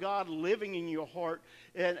Spirit of God living in your heart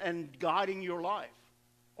and guiding your life.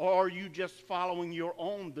 Or are you just following your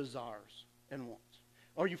own desires and wants?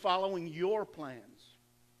 Are you following your plans?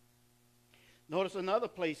 Notice another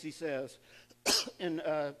place he says, in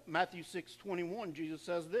Matthew 6:21, Jesus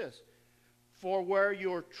says this: for where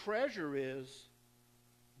your treasure is,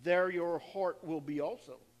 there your heart will be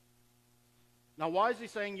also. Now, why is he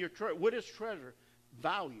saying your treasure? What is treasure?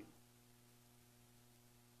 Value.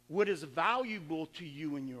 What is valuable to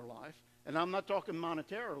you in your life, and I'm not talking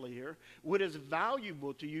monetarily here, what is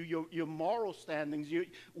valuable to you, your moral standings,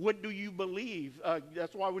 what do you believe?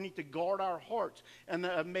 That's why we need to guard our hearts and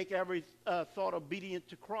make every thought obedient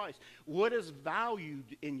to Christ. What is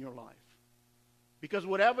valued in your life? Because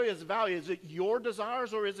whatever is valued, is it your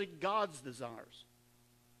desires or is it God's desires?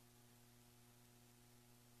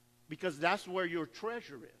 Because that's where your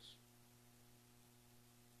treasure is.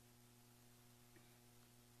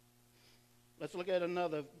 Let's look at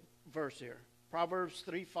another verse here. Proverbs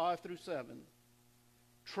 3:5-7.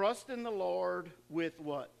 Trust in the Lord with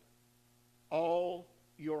what? All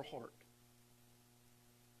your heart.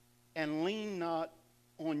 And lean not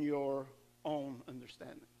on your own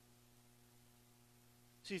understanding.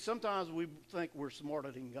 See, sometimes we think we're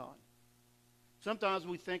smarter than God. Sometimes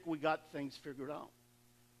we think we got things figured out.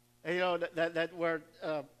 And, you know, that where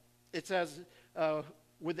it says,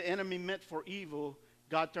 with the enemy meant for evil,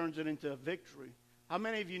 God turns it into a victory. How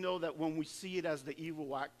many of you know that when we see it as the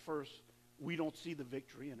evil act first, we don't see the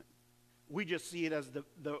victory in it? We just see it as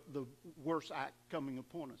the worst act coming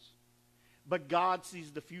upon us. But God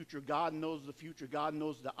sees the future. God knows the future. God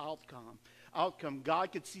knows the outcome.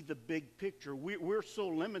 God could see the big picture. We're so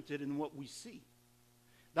limited in what we see.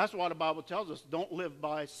 That's why the Bible tells us, don't live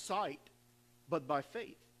by sight, but by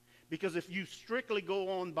faith. Because if you strictly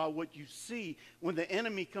go on by what you see, when the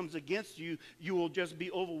enemy comes against you, you will just be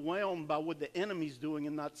overwhelmed by what the enemy's doing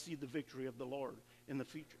and not see the victory of the Lord in the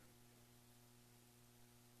future.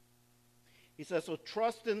 He says, so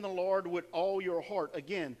trust in the Lord with all your heart.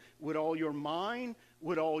 Again, with all your mind,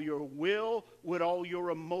 with all your will, with all your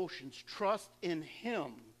emotions. Trust in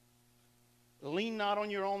Him. Lean not on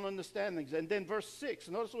your own understandings. And then verse 6,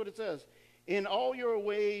 notice what it says. In all your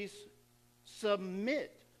ways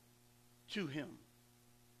submit to him.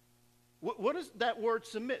 What is that word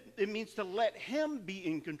submit? It means to let him be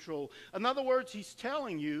in control. In other words, he's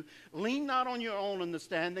telling you, lean not on your own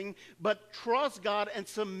understanding, but trust God and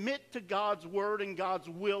submit to God's word and God's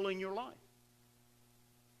will in your life.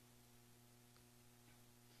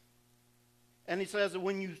 And he says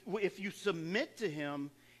that if you submit to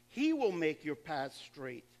him, he will make your path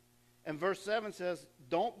straight. And verse 7 says,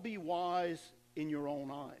 don't be wise in your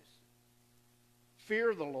own eyes.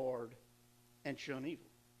 Fear the Lord and shun evil.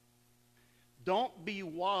 Don't be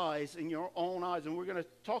wise in your own eyes. And we're going to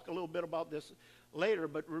talk a little bit about this later,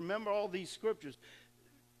 but remember all these scriptures.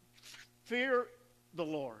 Fear the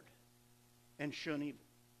Lord and shun evil.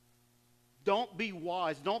 Don't be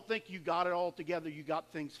wise. Don't think you got it all together. You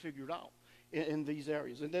got things figured out in these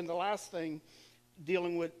areas. And then the last thing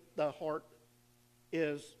dealing with the heart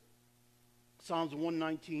is Psalms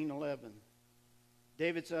 119:11.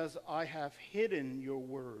 David says, I have hidden your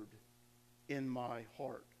word in my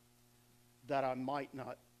heart, that I might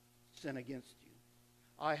not sin against you.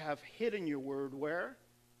 I have hidden your word where?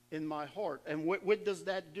 In my heart. And what does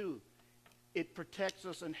that do? It protects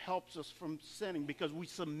us and helps us from sinning because we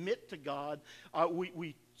submit to God.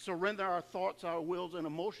 We surrender our thoughts, our wills, and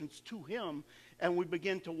emotions to him, and we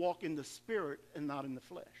begin to walk in the spirit and not in the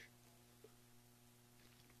flesh.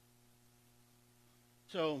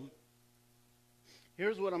 So,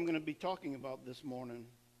 here's what I'm going to be talking about this morning.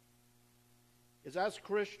 Is as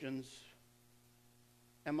Christians,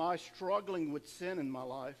 am I struggling with sin in my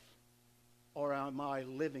life, or am I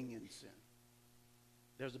living in sin?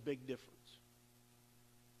 There's a big difference.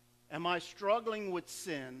 Am I struggling with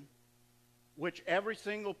sin, which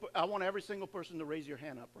I want every single person to raise your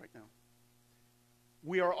hand up right now.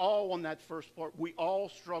 We are all on that first part. We all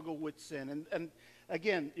struggle with sin. And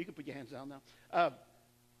again, you can put your hands down now.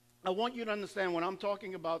 I want you to understand when I'm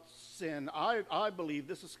talking about sin, I believe,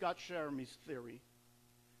 this is Scott Jeremy's theory,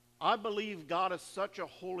 I believe God is such a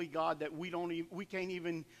holy God that we can't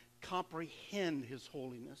even comprehend his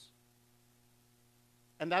holiness.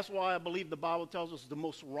 And that's why I believe the Bible tells us the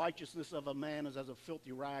most righteousness of a man is as a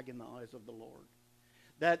filthy rag in the eyes of the Lord.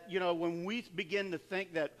 That, when we begin to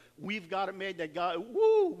think that we've got it made, that God,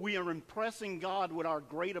 we are impressing God with our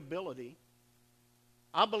great ability,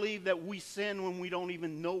 I believe that we sin when we don't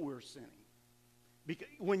even know we're sinning. Because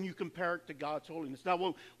when you compare it to God's holiness.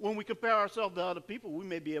 Now, when we compare ourselves to other people, we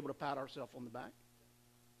may be able to pat ourselves on the back.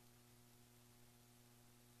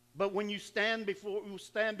 But when you stand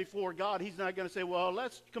before God, he's not going to say, well,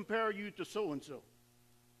 let's compare you to so-and-so.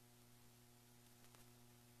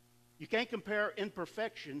 You can't compare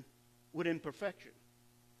imperfection with imperfection.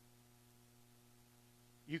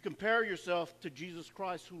 You compare yourself to Jesus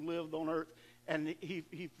Christ who lived on earth, and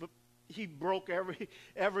he broke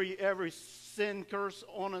every sin curse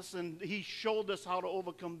on us, and he showed us how to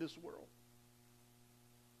overcome this world.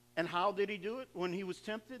 And how did he do it when he was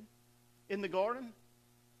tempted in the garden?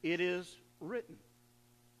 It is written.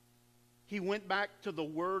 He went back to the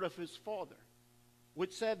word of his Father,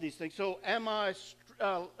 which said these things. So am I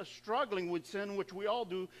struggling with sin, which we all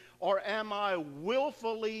do, or am I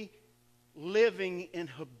willfully living in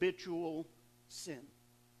habitual sin?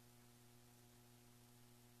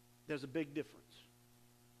 There's a big difference.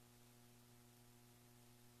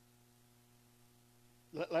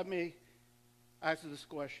 Let me ask you this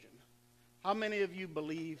question. How many of you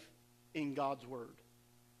believe in God's word?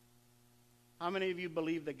 How many of you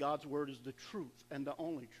believe that God's word is the truth and the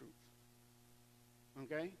only truth?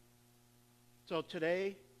 Okay? So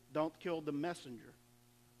today, don't kill the messenger.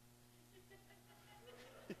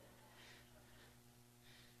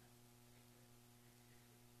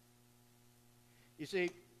 You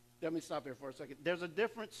see, let me stop here for a second. There's a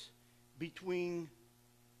difference between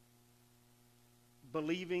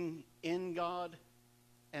believing in God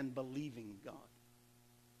and believing God.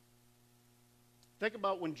 Think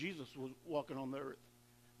about when Jesus was walking on the earth.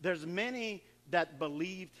 There's many that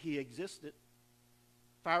believed he existed.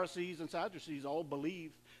 Pharisees and Sadducees all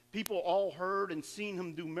believed. People all heard and seen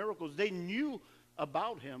him do miracles. They knew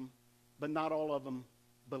about him, but not all of them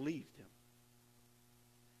believed him.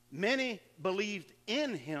 Many believed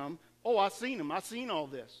in him. Oh, I've seen him. I've seen all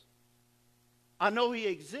this. I know he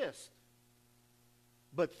exists.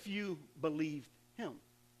 But few believed him.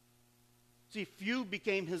 See, few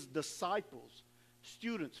became his disciples,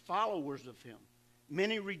 students, followers of him.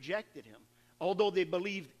 Many rejected him, although they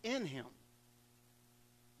believed in him.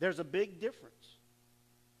 There's a big difference.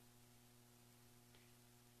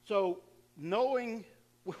 So, knowing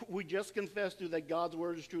we just confessed to that God's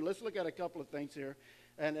word is true, let's look at a couple of things here.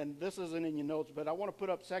 And this isn't in your notes, but I want to put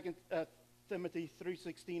up 2 Timothy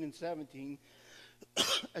 3:16 and 17.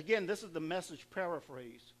 Again, this is the Message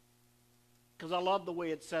paraphrase, because I love the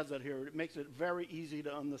way it says it here. It makes it very easy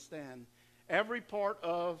to understand. Every part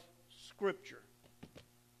of Scripture,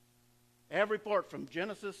 every part from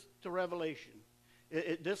Genesis to Revelation,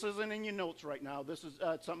 this isn't in your notes right now. This is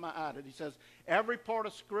something I added. He says, every part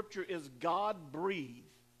of Scripture is God-breathed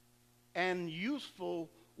and useful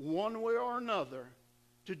one way or another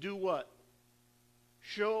to do what?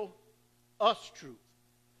 Show us truth.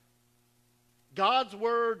 God's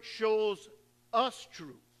Word shows us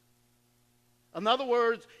truth. In other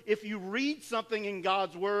words, if you read something in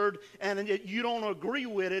God's Word and you don't agree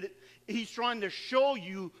with it, He's trying to show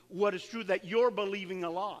you what is true, that you're believing a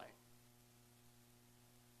lie.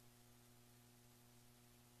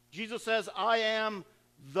 Jesus says, I am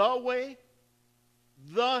the way,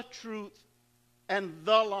 the truth, and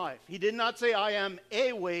the life. He did not say, I am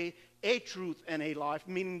a way, a truth, and a life,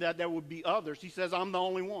 meaning that there would be others. He says, I'm the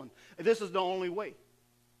only one. This is the only way.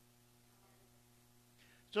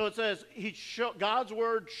 So it says, God's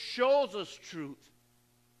Word shows us truth,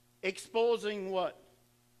 exposing what?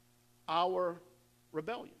 Our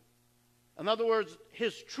rebellion. In other words,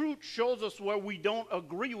 His truth shows us where we don't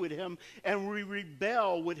agree with Him and we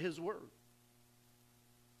rebel with His Word.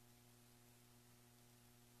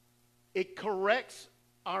 It correcting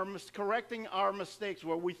our mistakes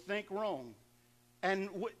where we think wrong, and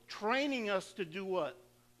training us to do what?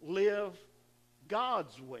 Live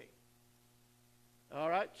God's way. All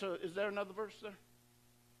right, so is there another verse there?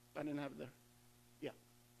 I didn't have it there. Yeah.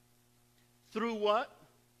 Through what?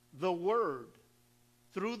 The Word.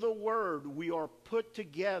 Through the Word, we are put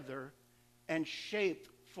together and shaped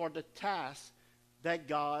for the task that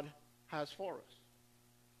God has for us.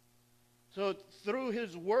 So through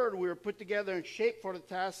His Word, we are put together and shaped for the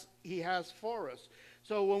task He has for us.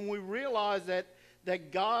 So when we realize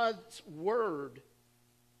that God's Word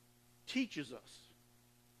teaches us,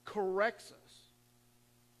 corrects us,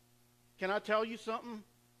 can I tell you something?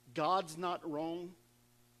 God's not wrong.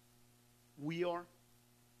 We are.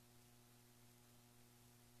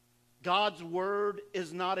 God's Word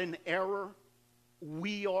is not in error.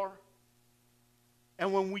 We are.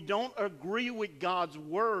 And when we don't agree with God's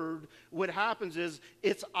Word, what happens is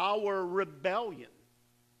it's our rebellion.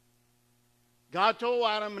 God told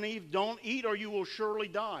Adam and Eve, don't eat or you will surely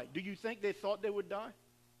die. Do you think they thought they would die?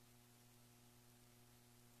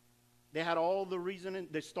 They had all the reasoning.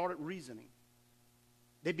 They started reasoning.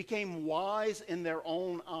 They became wise in their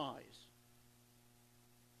own eyes.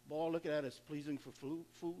 Boy, look at that. It's pleasing for food.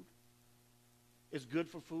 It's good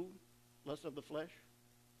for food. Lust of the flesh.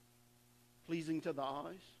 Pleasing to the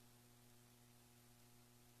eyes.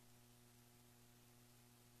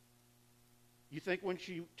 You think when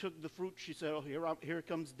she took the fruit, she said, oh, here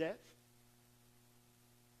comes death?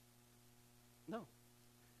 No.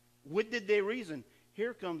 What did they reason?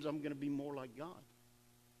 Here comes, I'm going to be more like God.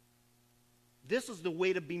 This is the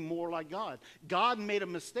way to be more like God. God made a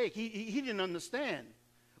mistake. He didn't understand.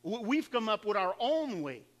 We've come up with our own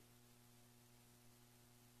way.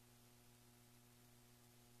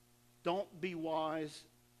 Don't be wise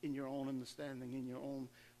in your own understanding, in your own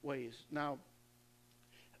ways. Now,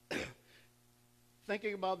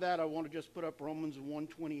 thinking about that, I want to just put up Romans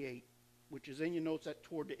 1:28, which is in your notes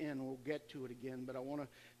toward the end. We'll get to it again, but I want to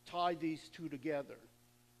tie these two together.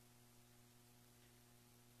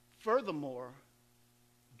 Furthermore,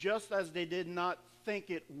 just as they did not think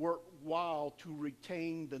it worthwhile to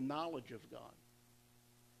retain the knowledge of God.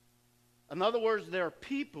 In other words, there are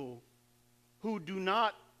people who do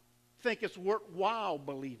not think it's worthwhile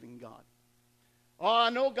believing God. Oh, I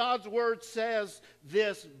know God's Word says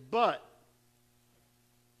this, but.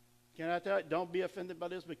 Can I tell you, don't be offended by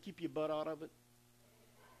this, but keep your butt out of it.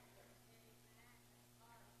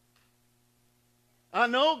 I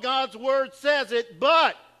know God's Word says it,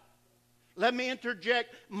 but let me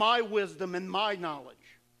interject my wisdom and my knowledge.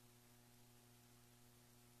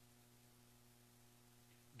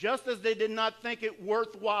 Just as they did not think it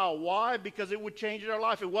worthwhile. Why? Because it would change their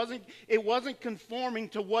life. It wasn't conforming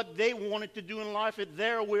to what they wanted to do in life, at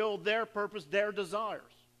their will, their purpose, their desires.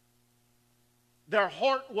 Their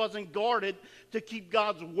heart wasn't guarded to keep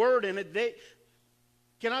God's Word in it.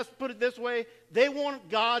 Can I put it this way? They want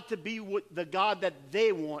God to be the God that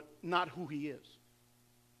they want, not who He is.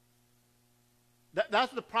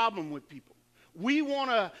 That's the problem with people. We want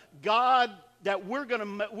a God that we're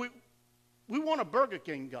going to... We want a Burger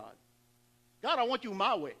King God. God, I want you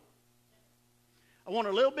my way. I want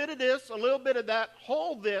a little bit of this, a little bit of that.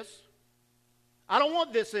 Hold this. I don't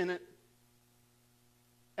want this in it.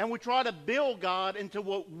 And we try to build God into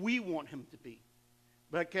what we want Him to be.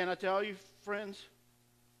 But can I tell you, friends,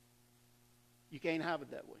 you can't have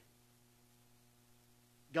it that way.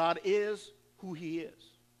 God is who He is.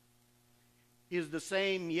 He is the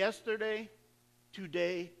same yesterday,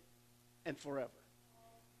 today, and forever.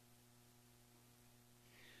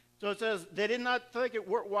 So it says, they did not think it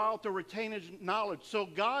worthwhile to retain His knowledge. So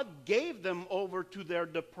God gave them over to their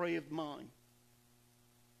depraved mind.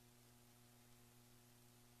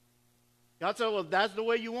 God said, well, if that's the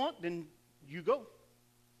way you want, then you go.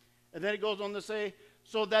 And then it goes on to say,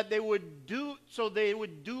 so they would do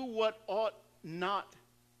what ought not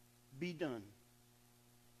be done.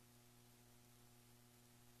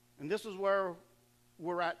 And this is where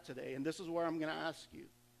we're at today, and this is where I'm going to ask you.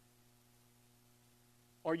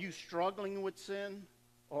 Are you struggling with sin,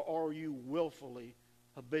 or are you willfully,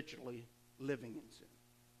 habitually living in sin?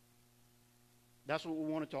 That's what we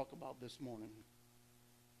want to talk about this morning.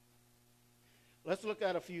 Let's look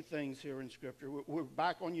at a few things here in Scripture. We're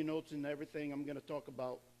back on your notes, and everything I'm going to talk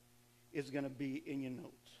about is going to be in your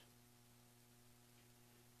notes.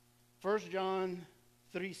 1 John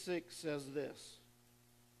 3:6 says this.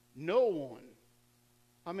 No one,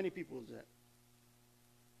 how many people is that?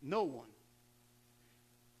 No one.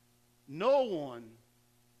 No one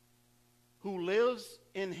who lives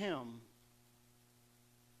in Him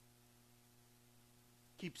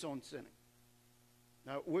keeps on sinning.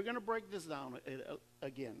 Now, we're going to break this down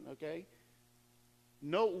again, okay?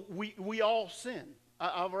 No, we all sin.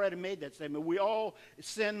 I've already made that statement. We all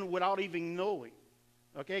sin without even knowing,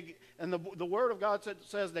 okay? And the Word of God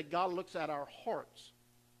says that God looks at our hearts,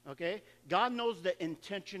 okay? God knows the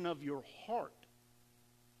intention of your heart.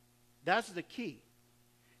 That's the key.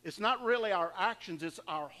 It's not really our actions, it's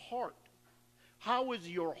our heart. How is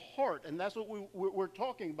your heart? And that's what we're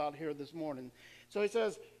talking about here this morning. So He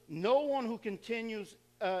says, no one who continues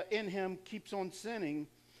in Him keeps on sinning.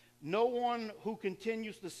 No one who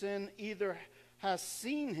continues to sin either has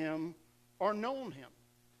seen Him or known Him.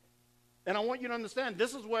 And I want you to understand,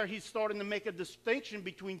 this is where He's starting to make a distinction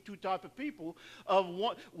between two types of people. Of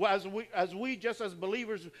what, as we just as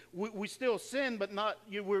believers, we still sin, but not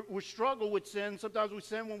we struggle with sin. Sometimes we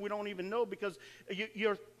sin when we don't even know, because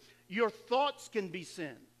your thoughts can be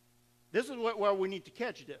sin. This is where we need to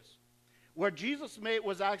catch this. Where Jesus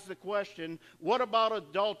was asked the question, what about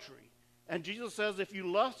adultery? And Jesus says, if you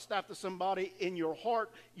lust after somebody in your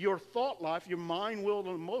heart, your thought life, your mind, will, and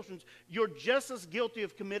emotions, you're just as guilty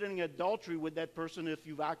of committing adultery with that person if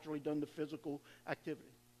you've actually done the physical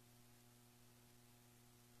activity.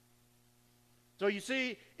 So you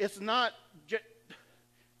see, it's not just...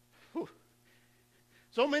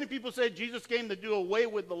 So many people say Jesus came to do away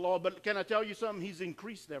with the law, but can I tell you something? He's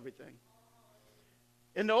increased everything.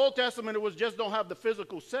 In the Old Testament, it was just don't have the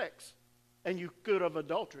physical sex, and you could have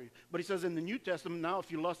adultery. But He says in the New Testament, now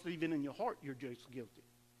if you lust even in your heart, you're just guilty.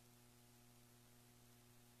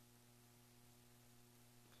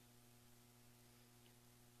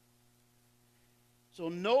 So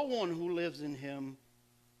no one who lives in Him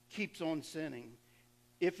keeps on sinning.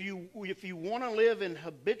 If you want to live in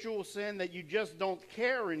habitual sin that you just don't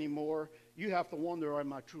care anymore, you have to wonder,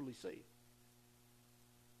 am I truly saved?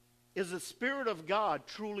 Is the Spirit of God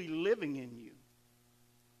truly living in you?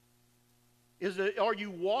 Are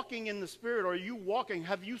you walking in the Spirit? Are you walking?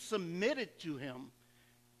 Have you submitted to Him?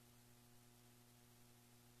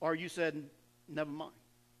 Or you said, never mind.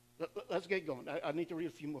 Let's get going. I need to read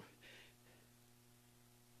a few more.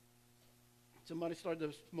 Somebody started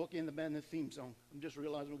the Smokey and the Bandit theme song. I'm just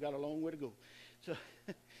realizing we've got a long way to go. So,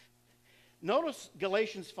 notice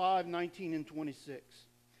Galatians 5:19 and 26.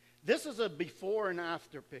 This is a before and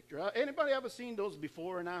after picture. Anybody ever seen those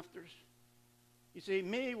before and afters? You see,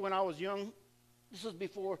 me, when I was young, this is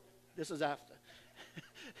before, this is after.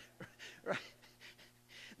 Right?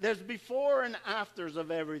 There's before and afters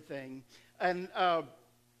of everything. And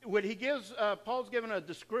when he gives, Paul's given a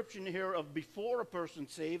description here of before a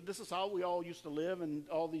person's saved. This is how we all used to live and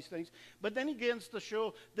all these things. But then he begins to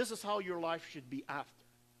show this is how your life should be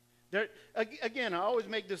after. Again, I always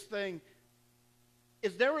make this thing.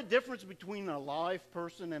 Is there a difference between a live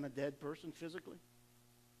person and a dead person physically?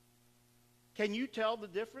 Can you tell the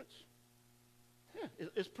difference? Yeah,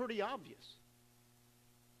 it's pretty obvious.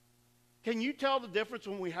 Can you tell the difference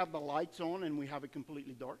when we have the lights on and we have it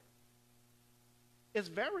completely dark? It's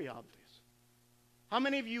very obvious. How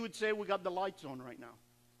many of you would say we got the lights on right now?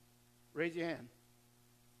 Raise your hand.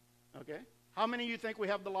 Okay. How many of you think we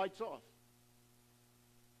have the lights off?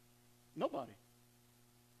 Nobody.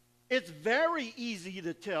 It's very easy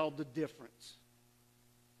to tell the difference.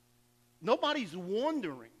 Nobody's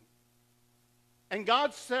wondering. And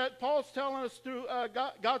Paul's telling us through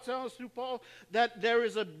God's telling us through Paul that there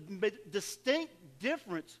is a distinct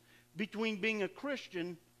difference between being a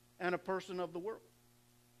Christian and a person of the world.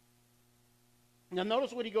 Now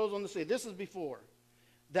notice what he goes on to say. This is before.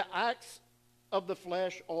 The acts of the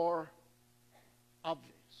flesh are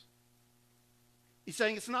obvious. He's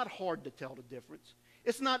saying it's not hard to tell the difference.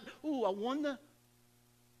 It's not, ooh, I wonder.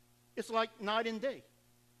 It's like night and day.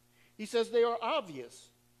 He says they are obvious.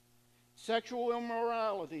 Sexual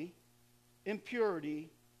immorality,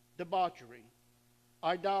 impurity, debauchery,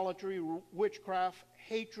 idolatry, witchcraft,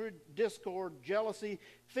 hatred, discord, jealousy,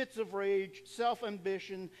 fits of rage,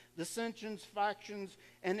 self-ambition, dissensions, factions,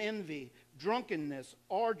 and envy, drunkenness,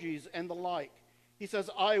 orgies, and the like. He says,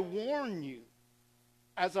 I warn you,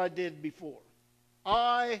 as I did before.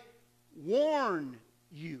 I warn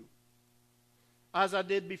you, as I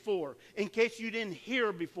did before. In case you didn't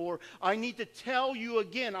hear before, I need to tell you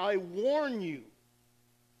again, I warn you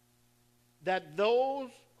that those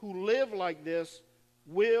who live like this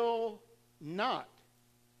will not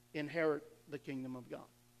inherit the kingdom of God.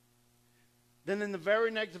 Then in the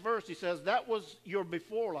very next verse, he says, that was your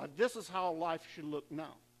before life. This is how life should look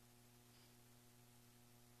now.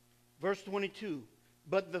 Verse 22,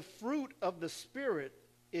 but the fruit of the Spirit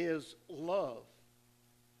is love,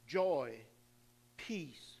 joy,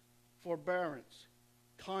 peace, forbearance,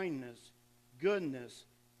 kindness, goodness,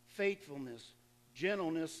 faithfulness,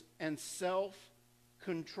 gentleness, and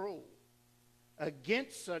self-control.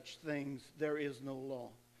 Against such things there is no law.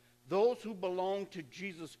 Those who belong to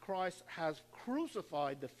Jesus Christ has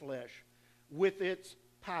crucified the flesh with its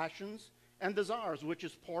passions and desires, which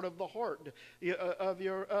is part of the heart of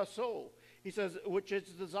your soul. He says, which is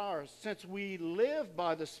desires. Since we live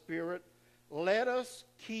by the Spirit, let us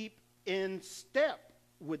keep in step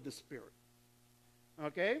with the Spirit.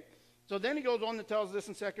 Okay? So then he goes on to tell us this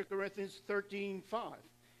in 2 Corinthians 13:5.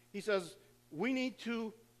 He says, we need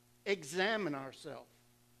to examine ourselves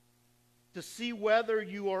to see whether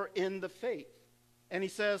you are in the faith. And he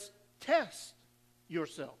says, test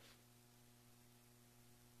yourself.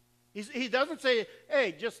 He doesn't say,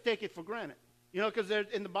 hey, just take it for granted. You know, because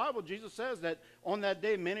in the Bible, Jesus says that on that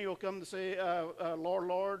day, many will come to say, Lord,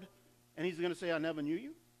 Lord, and he's going to say, I never knew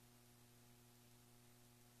you.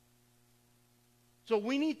 So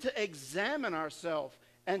we need to examine ourselves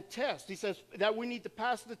and test. He says that we need to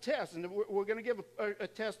pass the test, and we're going to give a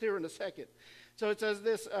test here in a second. So it says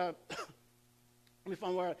this, let me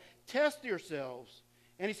find where, test yourselves.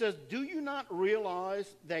 And he says, do you not realize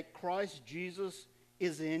that Christ Jesus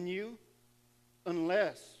is in you?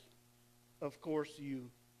 Unless, of course,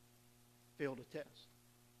 you fail to test.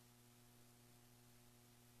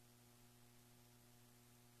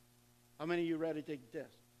 How many of you ready to take the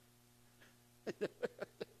test?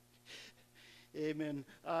 Amen.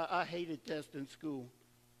 I hated tests in school.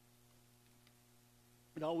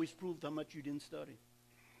 It always proved how much you didn't study.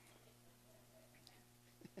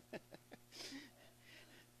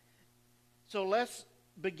 So let's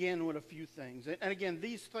begin with a few things. And again,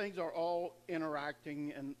 these things are all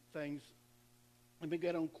interacting and things. Let me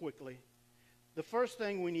get on quickly. The first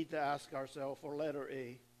thing we need to ask ourselves, or letter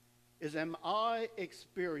A, is am I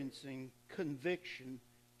experiencing conviction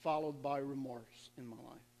followed by remorse in my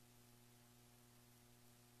life?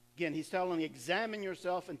 Again, he's telling you, examine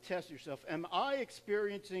yourself and test yourself. Am I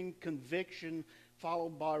experiencing conviction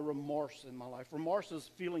followed by remorse in my life? Remorse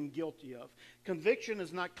is feeling guilty of. Conviction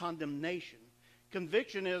is not condemnation.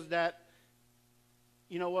 Conviction is that,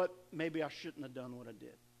 you know what, maybe I shouldn't have done what I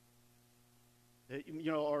did.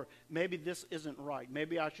 You know, or maybe this isn't right.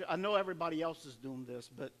 Maybe I should. I know everybody else is doing this,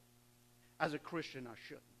 but as a Christian, I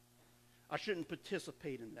shouldn't. I shouldn't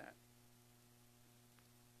participate in that.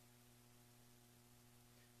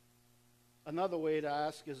 Another way to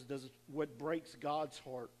ask is, does what breaks God's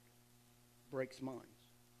heart breaks mine?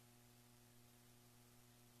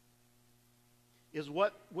 Is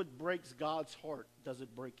what breaks God's heart, does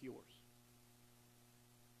it break yours?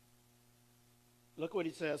 Look what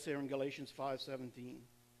he says here in Galatians 5:17.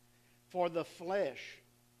 For the flesh,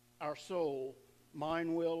 our soul,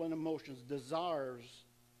 mind, will, and emotions desires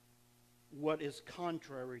what is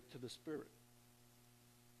contrary to the Spirit.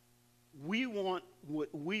 We want what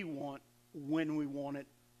we want when we want it,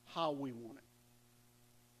 how we want it.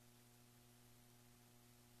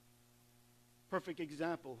 Perfect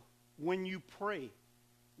example. When you pray,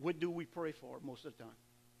 what do we pray for most of the time?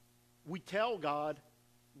 We tell God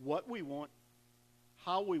what we want,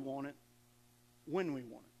 how we want it, when we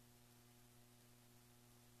want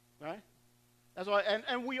it. Right? That's why,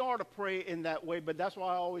 and we are to pray in that way, but that's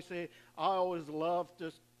why I always say, I always love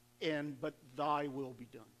to end, but thy will be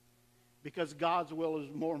done. Because God's will is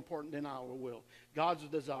more important than our will. God's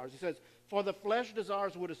desires. He says, for the flesh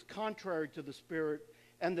desires what is contrary to the Spirit,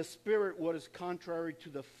 and the Spirit what is contrary to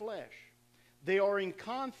the flesh. They are in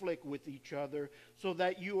conflict with each other, so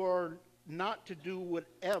that you are not to do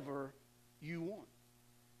whatever you want.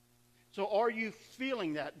 So are you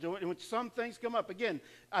feeling that? When some things come up, again,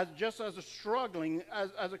 just as a struggling,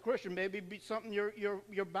 as a Christian, maybe be something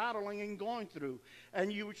you're battling and going through,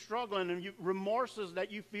 and you're struggling, and remorses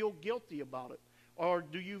that you feel guilty about it. Or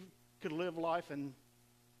do you could live life and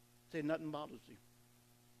say nothing bothers you?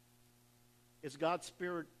 Is God's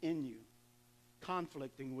Spirit in you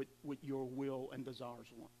conflicting with your will and desires?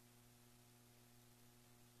 One.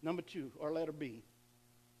 Number 2, or letter B.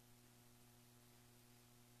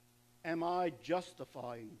 Am I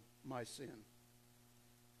justifying my sin?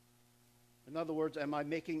 In other words, am I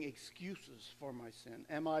making excuses for my sin?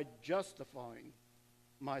 Am I justifying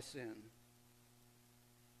my sin?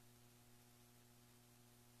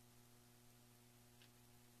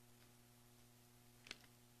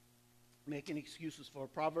 Making excuses for.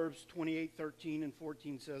 Proverbs 28:13 and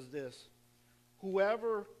 14 says this: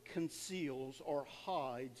 whoever conceals or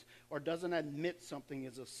hides or doesn't admit something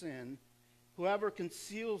is a sin, whoever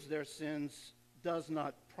conceals their sins does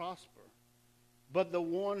not prosper. But the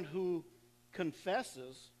one who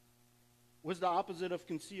confesses was the opposite of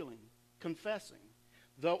concealing, confessing.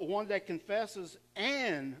 The one that confesses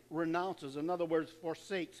and renounces, in other words,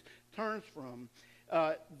 forsakes, turns from,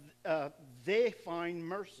 they find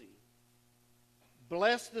mercy.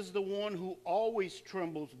 Blessed is the one who always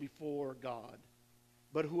trembles before God,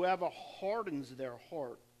 but whoever hardens their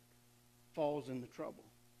heart falls into trouble.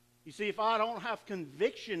 You see, if I don't have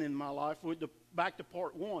conviction in my life, back to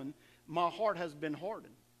part 1, my heart has been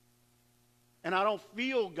hardened. And I don't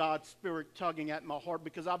feel God's Spirit tugging at my heart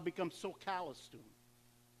because I've become so callous to Him.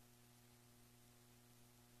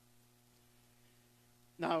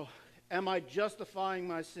 Now, am I justifying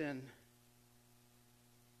my sin?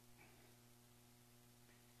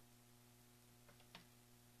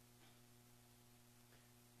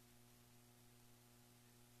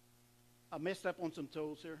 I may step on some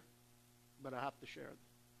toes here, but I have to share it.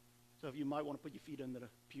 So if you might want to put your feet under the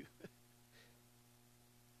pew.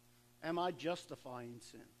 Am I justifying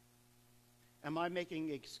sin? Am I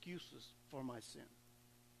making excuses for my sin?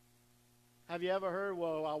 Have you ever heard,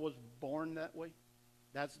 well, I was born that way?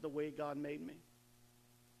 That's the way God made me.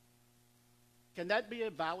 Can that be a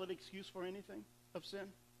valid excuse for anything of sin?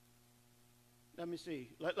 Let me see.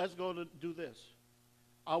 Let's go to do this.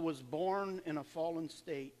 I was born in a fallen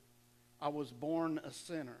state. I was born a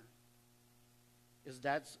sinner. Is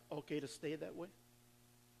that okay to stay that way?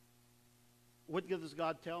 What does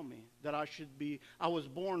God tell me? That I should be, I was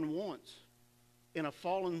born once in a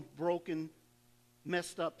fallen, broken,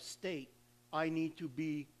 messed up state. I need to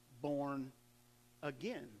be born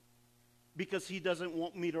again. Because He doesn't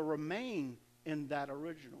want me to remain in that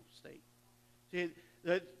original state. See,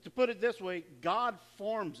 to put it this way, God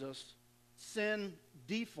forms us, sin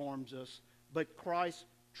deforms us, but Christ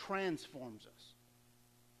transforms us.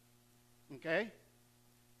 Okay?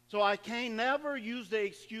 So I can never use the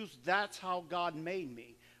excuse, that's how God made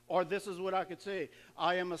me. Or this is what I could say,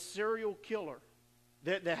 I am a serial killer.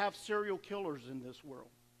 They have serial killers in this world.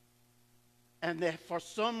 And for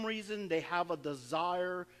some reason, they have a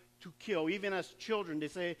desire to kill. Even as children, they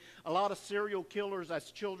say a lot of serial killers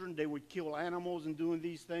as children, they would kill animals and doing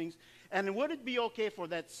these things. And would it be okay for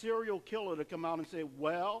that serial killer to come out and say,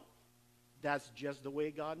 well, that's just the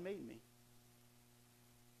way God made me?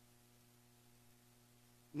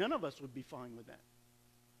 None of us would be fine with that.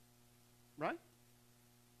 Right?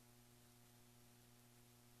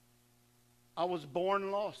 I was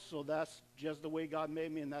born lost, so that's just the way God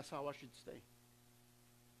made me, and that's how I should stay.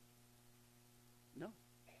 No.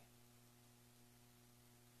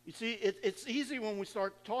 You see, it's easy when we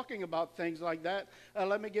start talking about things like that.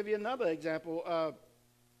 Let me give you another example.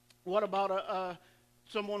 What about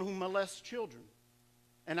someone who molests children?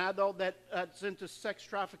 An adult that's into sex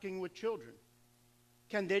trafficking with children.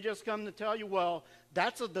 Can they just come to tell you, well,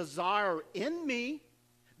 that's a desire in me.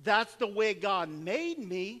 That's the way God made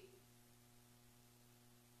me.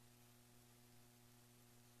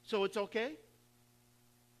 So it's okay?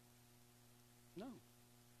 No.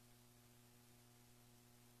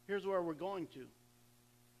 Here's where we're going to.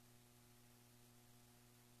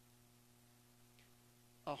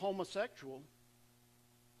 A homosexual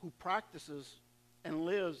who practices and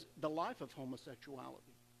lives the life of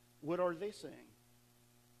homosexuality, what are they saying?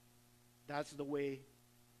 That's the way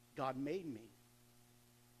God made me.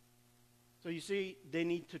 So you see, they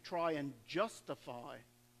need to try and justify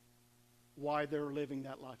why they're living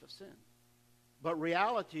that life of sin. But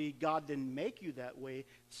reality, God didn't make you that way.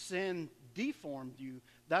 Sin deformed you.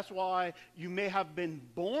 That's why you may have been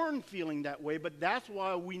born feeling that way, but that's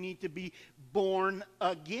why we need to be born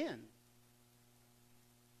again.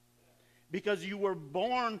 Because you were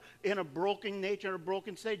born in a broken nature, a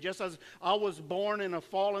broken state. Just as I was born in a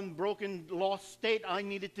fallen, broken, lost state, I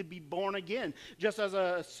needed to be born again. Just as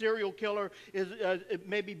a serial killer is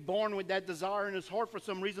may be born with that desire in his heart for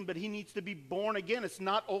some reason, but he needs to be born again. It's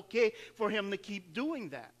not okay for him to keep doing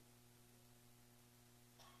that.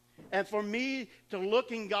 And for me to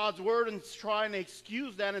look in God's word and try and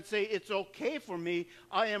excuse that and say it's okay for me,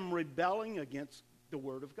 I am rebelling against the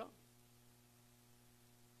word of God.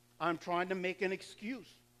 I'm trying to make an excuse.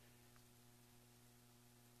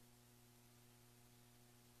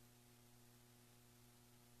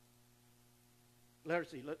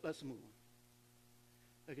 Let's move on.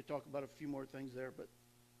 I could talk about a few more things there, but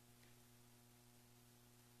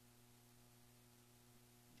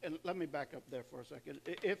and let me back up there for a second.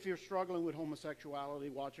 If you're struggling with homosexuality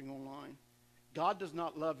watching online, God does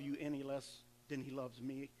not love you any less than he loves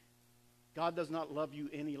me. God does not love you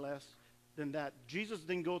any less than that. Jesus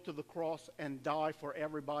didn't go to the cross and die for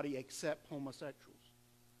everybody except homosexuals.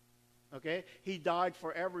 Okay? He died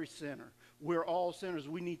for every sinner. We're all sinners.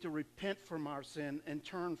 We need to repent from our sin and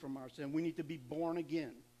turn from our sin. We need to be born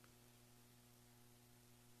again.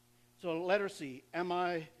 So letter C, am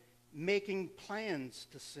I making plans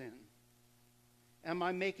to sin? Am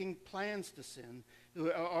I making plans to sin?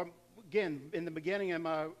 Again, in the beginning, am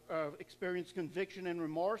I experiencing conviction and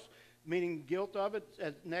remorse, meaning guilt of it?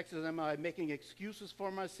 Next is, am I making excuses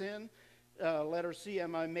for my sin? Letter C,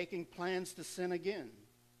 am I making plans to sin again?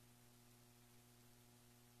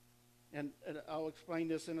 And I'll explain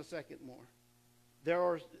this in a second more. There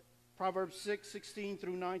are, Proverbs 6:16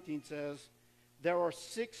 through 19 says, there are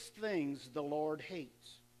 6 things the Lord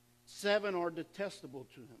hates. 7 are detestable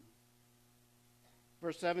to him.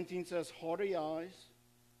 Verse 17 says, haughty eyes,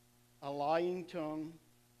 a lying tongue,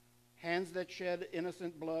 hands that shed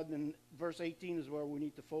innocent blood. And verse 18 is where we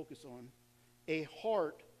need to focus on. A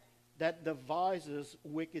heart that devises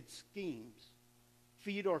wicked schemes.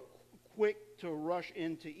 Feet are quick to rush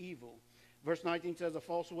into evil. Verse 19 says, a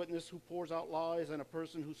false witness who pours out lies, and a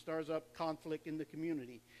person who stirs up conflict in the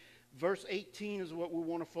community. Verse 18 is what we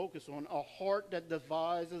want to focus on. A heart that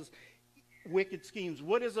devises wicked schemes.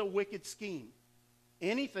 What is a wicked scheme?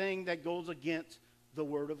 Anything that goes against the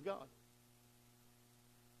Word of God.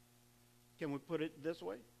 Can we put it this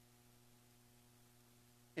way?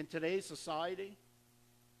 In today's society,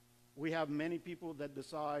 we have many people that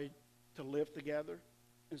decide to live together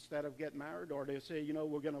instead of get married, or they say, you know,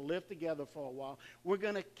 we're going to live together for a while. We're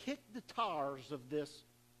going to kick the tires of this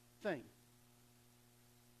thing.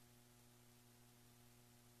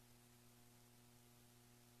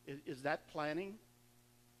 Is that planning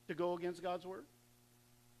to go against God's word?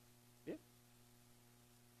 Yeah.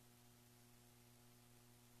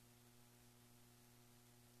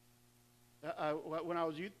 When I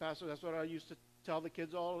was youth pastor, that's what I used to tell the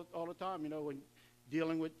kids all the time, you know, when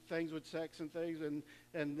dealing with things with sex and things,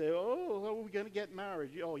 and they, we're going to get married.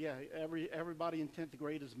 Oh, yeah, everybody in 10th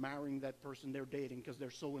grade is marrying that person they're dating because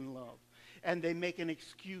they're so in love. And they make an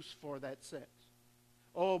excuse for that sex.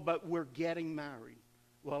 Oh, but we're getting married.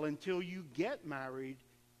 Well, until you get married,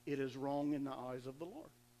 it is wrong in the eyes of the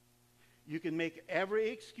Lord. You can make every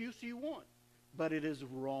excuse you want, but it is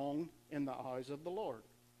wrong in the eyes of the Lord.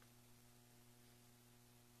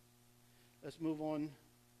 Let's move on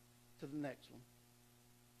to the next one.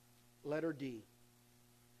 Letter D.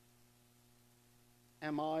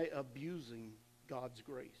 Am I abusing God's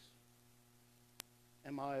grace?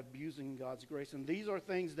 Am I abusing God's grace? And these are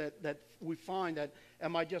things that we find that,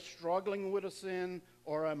 am I just struggling with a sin,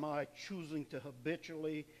 or am I choosing to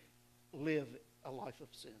habitually live a life of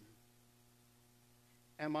sin?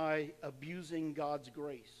 Am I abusing God's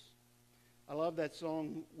grace? I love that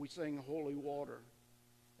song we sing, Holy Water.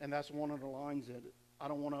 And that's one of the lines in it. I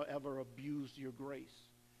don't want to ever abuse your grace.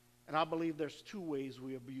 And I believe there's 2 ways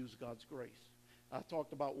we abuse God's grace. I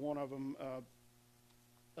talked about one of them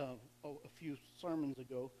a few sermons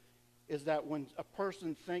ago, is that when a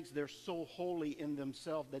person thinks they're so holy in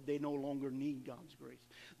themselves that they no longer need God's grace.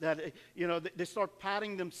 That, you know, they start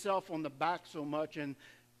patting themselves on the back so much, and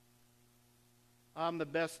I'm the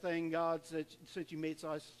best thing, God, since you made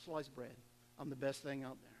sliced bread. I'm the best thing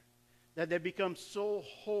out there. That they become so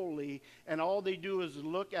holy, and all they do is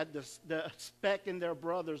look at the speck in their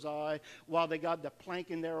brother's eye while they got the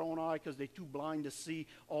plank in their own eye because they're too blind to see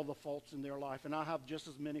all the faults in their life. And I have just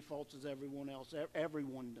as many faults as everyone else.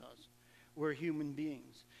 Everyone does. We're human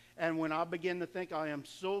beings. And when I begin to think I am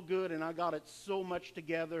so good and I got it so much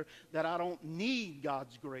together that I don't need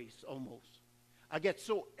God's grace almost, I get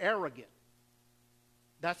so arrogant.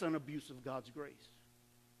 That's an abuse of God's grace.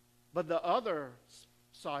 But the other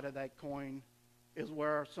side of that coin is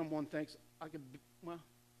where someone thinks,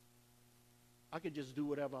 I could just do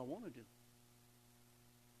whatever I want to do.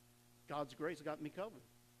 God's grace got me covered.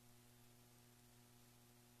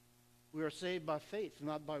 We are saved by faith,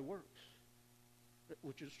 not by works,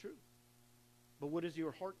 which is true. But what is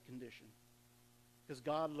your heart condition? Because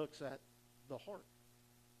God looks at the heart.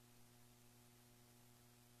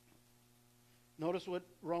 Notice what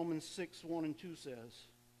Romans 6, 1 and 2 says.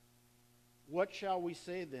 What shall we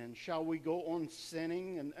say then? Shall we go on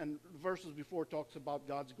sinning? And verses before talks about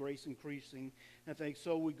God's grace increasing. And things.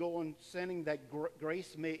 So we go on sinning that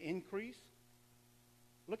grace may increase.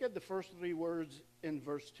 Look at the first three words in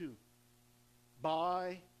verse 2.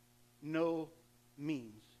 By no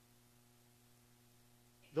means.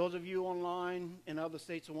 Those of you online in other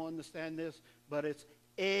states will understand this, but it's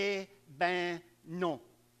eh ben non.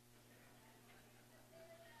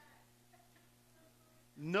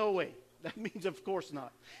 No way. That means of course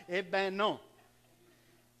not. Eh ben non.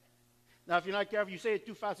 Now, if you're not careful, you say it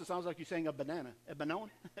too fast, it sounds like you're saying a banana. Eh ben non?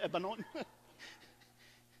 Eh ben non?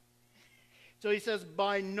 So he says,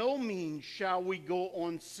 by no means shall we go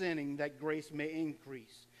on sinning that grace may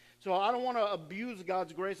increase. So I don't want to abuse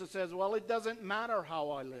God's grace that says, well, it doesn't matter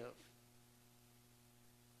how I live,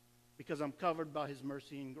 because I'm covered by his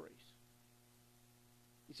mercy and grace.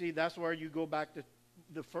 You see, that's where you go back to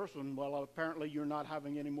the first one. Well, apparently you're not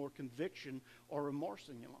having any more conviction or remorse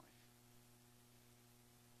in your life.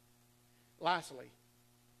 Lastly,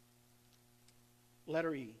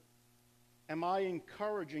 letter E. Am I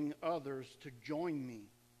encouraging others to join me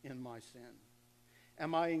in my sin?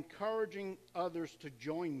 Am I encouraging others to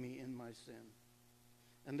join me in my sin?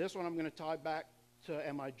 And this one I'm going to tie back to,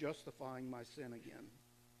 am I justifying my sin again?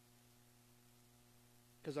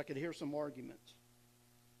 Because I could hear some arguments.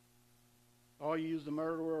 Oh, you use the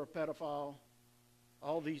murderer or pedophile,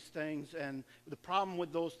 all these things. And the problem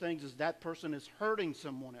with those things is that person is hurting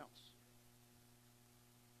someone else.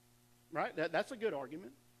 Right? That's a good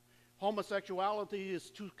argument. Homosexuality is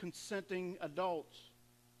two consenting adults.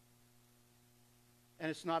 And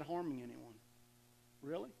it's not harming anyone.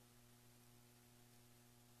 Really?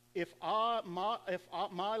 If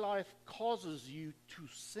my life causes you to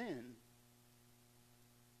sin,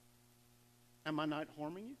 am I not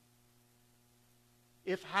harming you?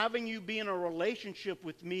 If having you be in a relationship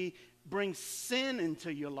with me brings sin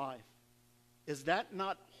into your life, is that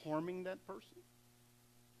not harming that person?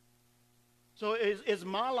 So is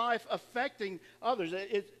my life affecting others?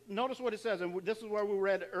 Notice what it says, and this is where we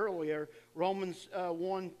read earlier, Romans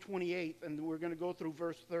 1:28, and we're going to go through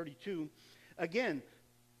verse 32. Again,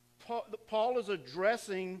 Paul is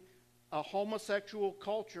addressing a homosexual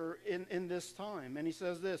culture in this time, and he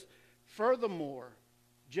says this, furthermore,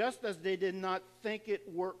 just as they did not think it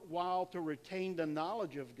worthwhile to retain the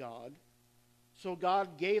knowledge of God, so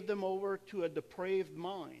God gave them over to a depraved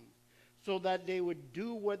mind, so that they would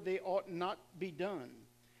do what they ought not be done.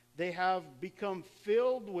 They have become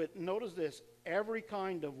filled with, notice this, every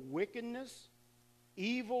kind of wickedness,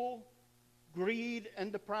 evil, greed,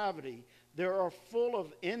 and depravity. They are full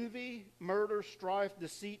of envy, murder, strife,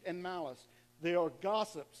 deceit, and malice. They are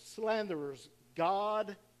gossips, slanderers,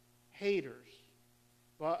 God haters.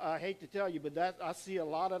 Well, I hate to tell you, but I see a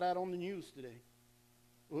lot of that on the news today.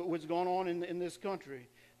 What's going on in this country.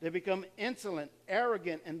 They become insolent,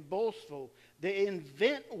 arrogant, and boastful. They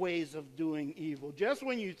invent ways of doing evil. Just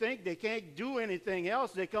when you think they can't do anything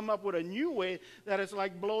else, they come up with a new way that it's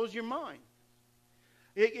like blows your mind.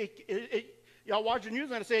 Y'all watch the news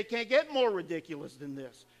and they say it can't get more ridiculous than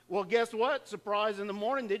this. Well, guess what? Surprise, in the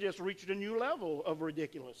morning, they just reached a new level of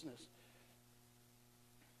ridiculousness.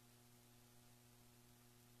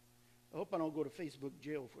 I hope I don't go to Facebook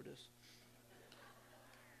jail for this.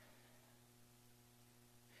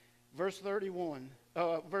 Verse 30,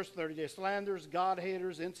 they're slanderers, God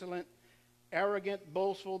haters, insolent, arrogant,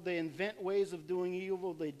 boastful. They invent ways of doing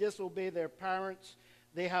evil. They disobey their parents.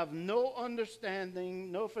 They have no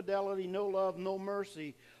understanding, no fidelity, no love, no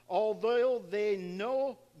mercy, although they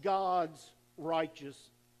know God's righteous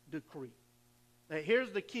decree. Now,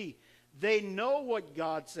 here's the key. They know what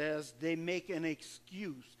God says. They make an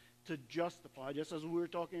excuse to justify. Just as we were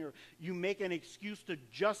talking earlier, you make an excuse to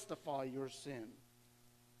justify your sin.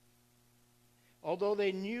 Although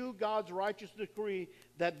they knew God's righteous decree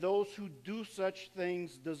that those who do such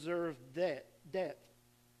things deserve death.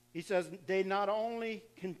 He says they not only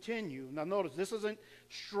continue. Now notice, this isn't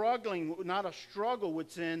not a struggle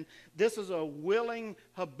with sin. This is a willing,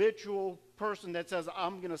 habitual person that says,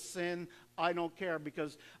 I'm going to sin. I don't care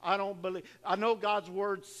because I don't believe. I know God's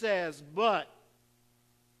word says, but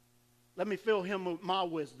let me fill him with my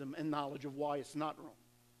wisdom and knowledge of why it's not wrong.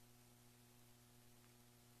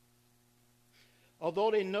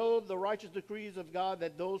 Although they know the righteous decrees of God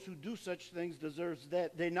that those who do such things deserves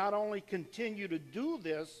death, they not only continue to do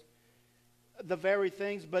this, the very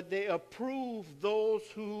things, but they approve those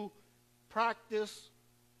who practice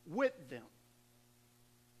with them.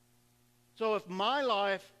 So if my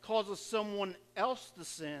life causes someone else to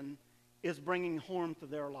sin, it's bringing harm to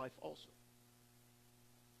their life also.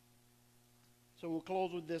 So we'll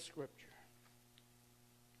close with this scripture.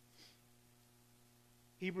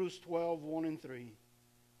 Hebrews 12, 1 and 3.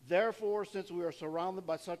 Therefore, since we are surrounded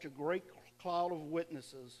by such a great cloud of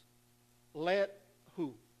witnesses, let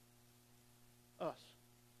who? Us.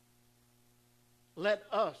 Let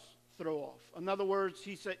us throw off. In other words,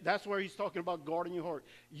 he said, that's where he's talking about guarding your heart.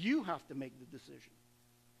 You have to make the decision.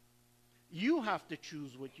 You have to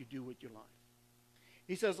choose what you do with your life.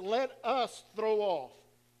 He says, let us throw off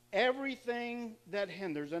everything that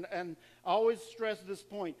hinders. And I always stress this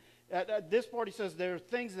point. At this part, he says there are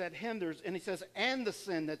things that hinders, and he says, and the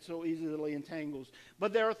sin that so easily entangles.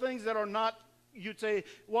 But there are things that are not, you'd say,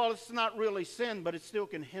 well, it's not really sin, but it still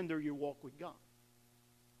can hinder your walk with God.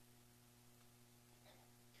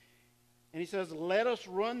 And he says, let us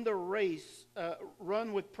run the race,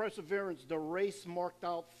 run with perseverance the race marked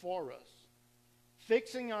out for us,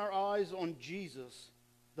 fixing our eyes on Jesus,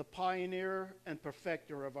 the pioneer and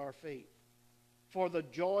perfecter of our faith. For the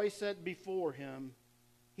joy set before him,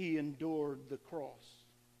 he endured the cross.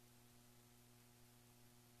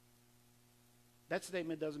 That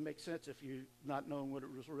statement doesn't make sense if you're not knowing what it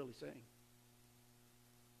was really saying.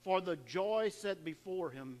 For the joy set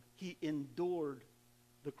before him, he endured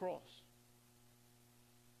the cross.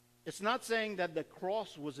 It's not saying that the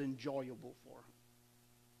cross was enjoyable for him.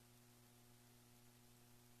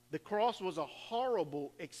 The cross was a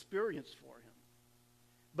horrible experience for him.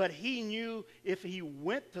 But he knew if he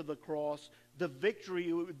went to the cross, the victory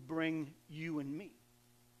it would bring you and me.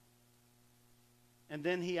 And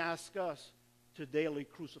then he asked us to daily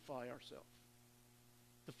crucify ourselves,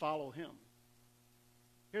 to follow him.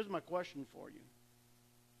 Here's my question for you.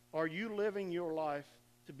 Are you living your life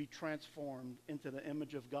to be transformed into the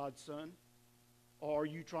image of God's Son? Or are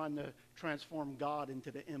you trying to transform God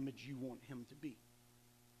into the image you want him to be?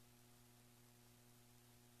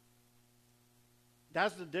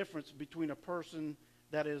 That's the difference between a person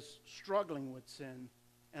that is struggling with sin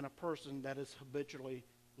and a person that is habitually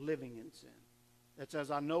living in sin. That says,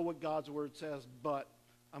 I know what God's word says, but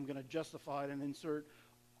I'm going to justify it and insert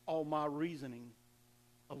all my reasoning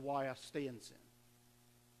of why I stay in sin.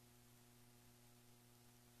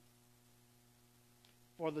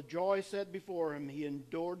 For the joy set before him, he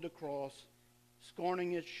endured the cross,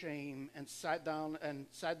 scorning its shame, and sat down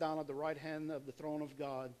at the right hand of the throne of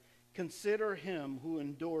God. Consider him who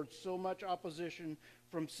endured so much opposition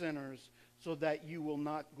from sinners, so that you will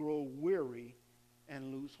not grow weary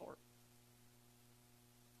and lose heart.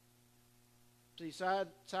 See, sad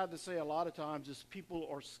to say, a lot of times is people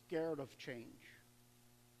are scared of change.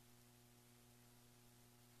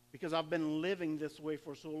 Because I've been living this way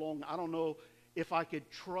for so long, I don't know if I could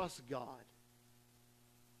trust God.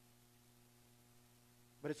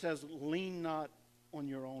 But it says, lean not on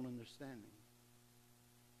your own understanding.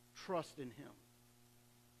 Trust in him.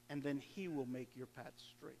 And then he will make your path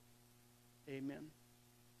straight. Amen.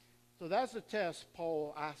 So that's the test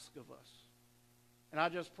Paul asks of us. And I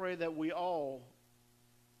just pray that we all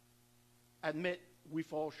admit we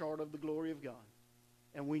fall short of the glory of God.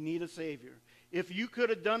 And we need a Savior. If you could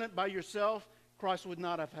have done it by yourself, Christ would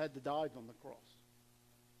not have had to die on the cross.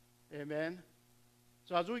 Amen.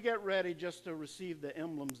 So as we get ready just to receive the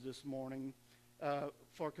emblems this morning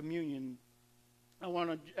for communion, I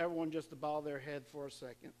want everyone just to bow their head for a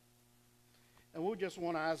second. And we just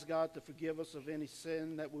want to ask God to forgive us of any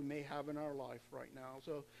sin that we may have in our life right now.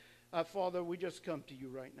 So, Father, we just come to you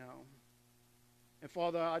right now. And,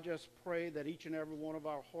 Father, I just pray that each and every one of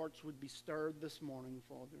our hearts would be stirred this morning,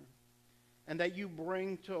 Father. And that you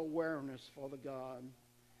bring to awareness, Father God,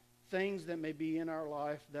 things that may be in our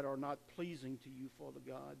life that are not pleasing to you, Father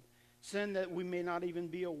God. Sin that we may not even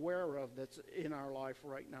be aware of that's in our life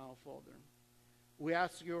right now, Father. We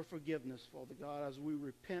ask your forgiveness, Father God, as we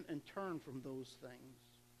repent and turn from those things.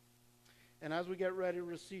 And as we get ready to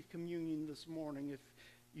receive communion this morning, if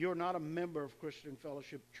you're not a member of Christian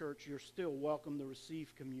Fellowship Church, you're still welcome to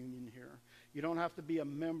receive communion here. You don't have to be a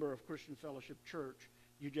member of Christian Fellowship Church.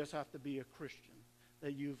 You just have to be a Christian,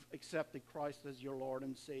 that you've accepted Christ as your Lord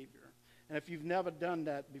and Savior. And if you've never done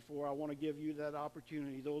that before, I want to give you that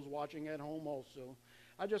opportunity. Those watching at home also,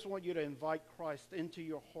 I just want you to invite Christ into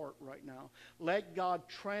your heart right now. Let God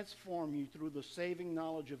transform you through the saving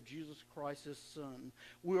knowledge of Jesus Christ, his Son.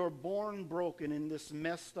 We are born broken in this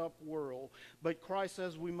messed up world, but Christ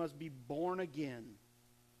says we must be born again.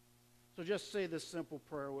 So just say this simple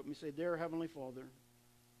prayer with me. Say, Dear Heavenly Father,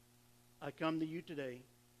 I come to you today,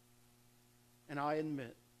 and I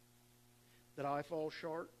admit that I fall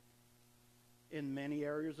short in many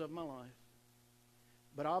areas of my life.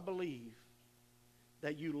 But I believe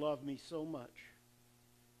that you love me so much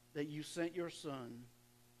that you sent your Son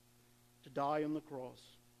to die on the cross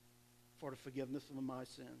for the forgiveness of my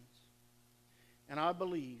sins. And I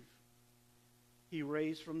believe he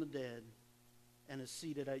raised from the dead and is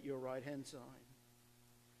seated at your right-hand side.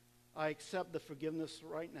 I accept the forgiveness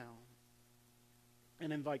right now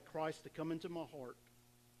and invite Christ to come into my heart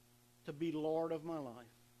to be Lord of my life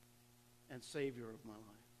and Savior of my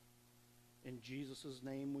life. In Jesus'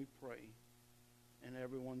 name we pray. And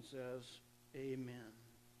everyone says, amen.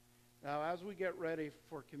 Now, as we get ready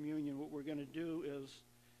for communion, what we're going to do is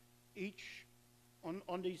each,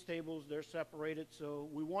 on these tables, they're separated. So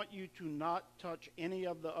we want you to not touch any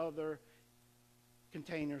of the other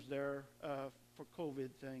containers there for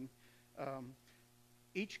COVID thing.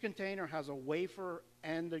 Each container has a wafer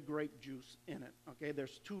and the grape juice in it. Okay,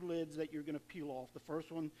 there's two lids that you're going to peel off. The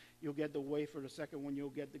first one, you'll get the wafer. The second one, you'll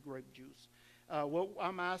get the grape juice. What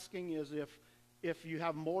I'm asking is if you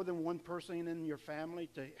have more than one person in your family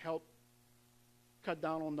to help cut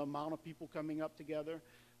down on the amount of people coming up together.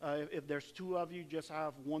 If there's two of you, just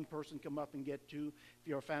have one person come up and get two. If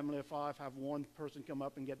you're a family of five, have one person come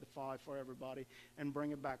up and get the five for everybody and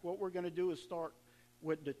bring it back. What we're going to do is start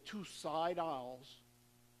with the two side aisles.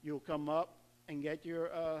 You'll come up and get your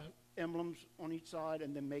emblems on each side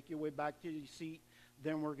and then make your way back to your seat.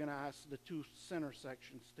 Then we're going to ask the two center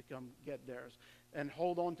sections to come get theirs. And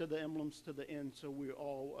hold on to the emblems to the end so we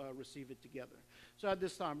all receive it together. So at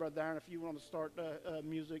this time, Brother Darren, if you want to start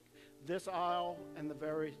music, this aisle and the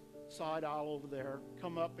very side aisle over there,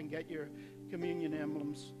 come up and get your communion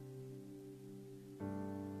emblems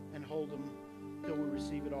and hold them till we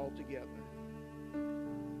receive it all together.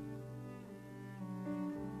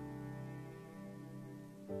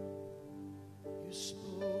 You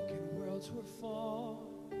spoke and worlds were formed.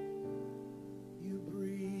 You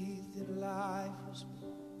breathed and life was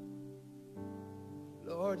born.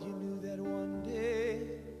 Lord, you knew that one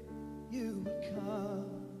day you would come.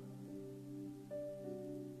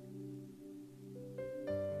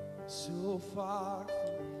 So far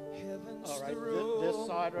from heaven's All right, throne. this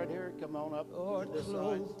side right here, come on up. Lord, This side,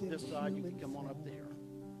 clothed in this side, you can human come on up form. there.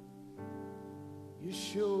 You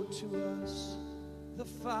showed to us the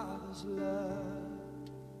Father's love.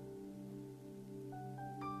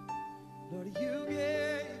 Lord, you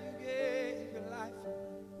gave your life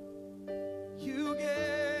away. You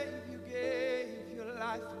gave your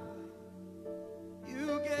life away.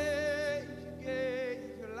 You gave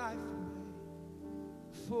your life away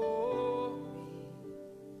for me.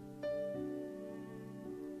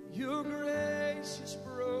 Your grace has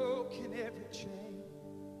broken every chain.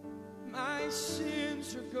 My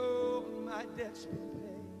sins are gone, my debt's been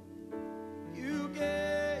paid. You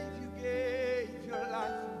gave your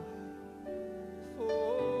life away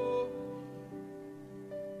for me.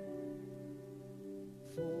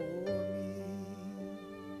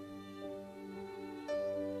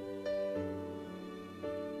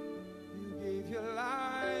 You gave your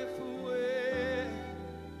life away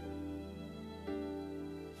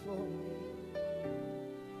for me.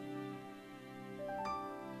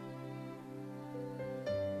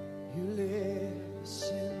 You lived a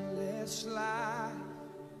sinless life,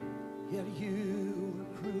 yet you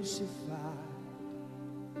were crucified.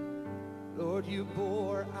 Lord, you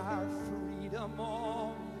bore our freedom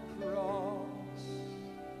on the cross.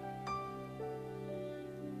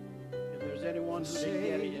 If there's anyone You who didn't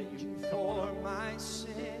get it yet, saved you you can come on for up. my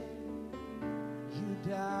sin. You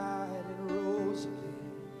died and rose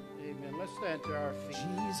again. Amen. Let's stand to our feet.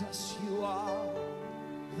 Jesus, you are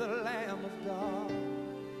the Lamb of God.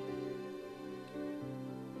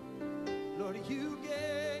 Lord, you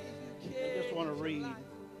gave. I just want to your read life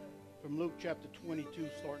from Luke chapter 22,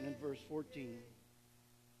 starting in verse 14.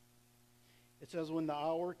 It says, when the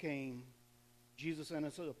hour came, Jesus and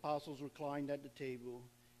his apostles reclined at the table,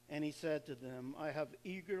 and he said to them, I have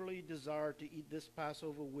eagerly desired to eat this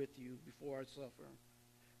Passover with you before I suffer.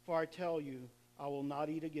 For I tell you, I will not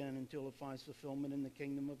eat again until it finds fulfillment in the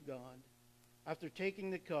kingdom of God. After taking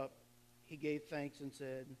the cup, he gave thanks and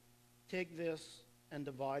said, take this and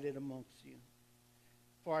divide it amongst you.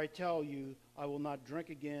 For I tell you, I will not drink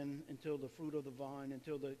again until the fruit of the vine,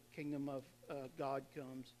 until the kingdom of God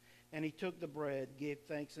comes. And he took the bread, gave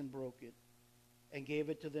thanks, and broke it, and gave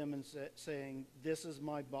it to them, and saying, "This is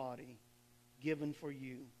my body, given for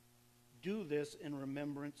you. Do this in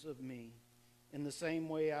remembrance of me." In the same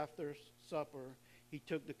way, after supper, he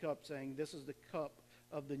took the cup, saying, "This is the cup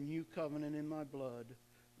of the new covenant in my blood,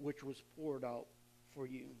 which was poured out for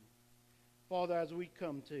you." Father, as we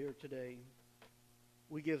come to here today,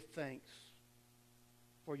 we give thanks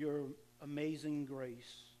for your amazing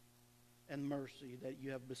grace and mercy that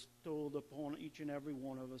you have bestowed upon each and every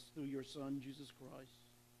one of us through your Son, Jesus Christ.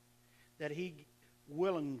 That he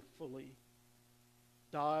willingly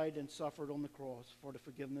died and suffered on the cross for the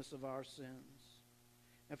forgiveness of our sins.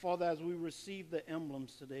 And Father, as we receive the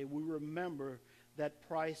emblems today, we remember that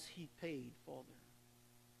price he paid, Father,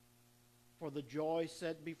 for the joy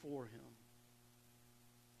set before him,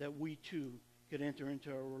 that we too could enter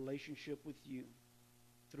into a relationship with you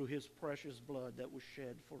through his precious blood that was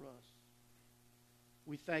shed for us.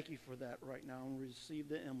 We thank you for that right now and receive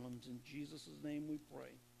the emblems. In Jesus' name we pray.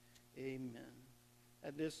 Amen.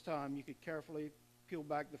 At this time, you could carefully peel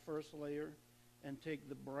back the first layer and take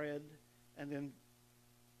the bread, and then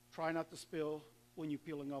try not to spill when you're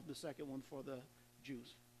peeling off the second one for the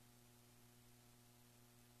juice.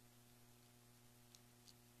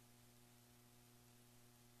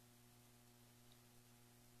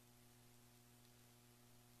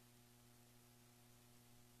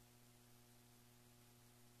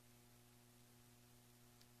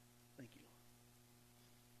 Thank you,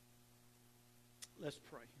 Lord. Let's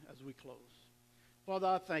pray as we close. Father,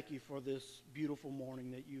 I thank you for this beautiful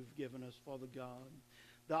morning that you've given us, Father God.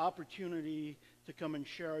 The opportunity to come and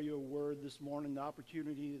share your word this morning, the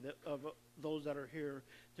opportunity of those that are here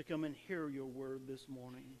to come and hear your word this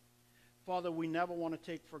morning. Father, we never want to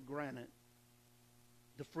take for granted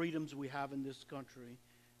the freedoms we have in this country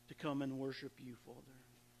to come and worship you, Father.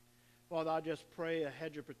 Father, I just pray a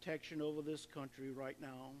hedge of protection over this country right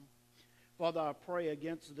now. Father, I pray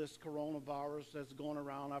against this coronavirus that's going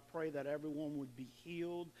around. I pray that everyone would be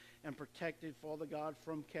healed and protected, Father God,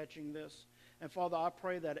 from catching this. And Father, I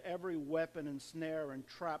pray that every weapon and snare and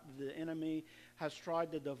trap the enemy has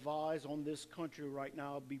tried to devise on this country right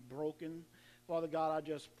now be broken. Father God, I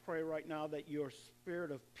just pray right now that your spirit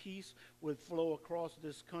of peace would flow across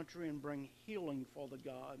this country and bring healing, Father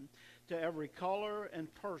God, to every color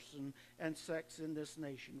and person and sex in this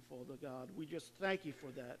nation, Father God. We just thank you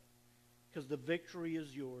for that, because the victory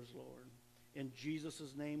is yours, Lord. In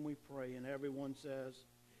Jesus' name we pray. And everyone says,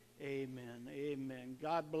 amen. Amen.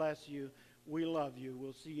 God bless you. We love you.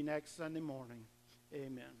 We'll see you next Sunday morning.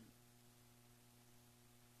 Amen.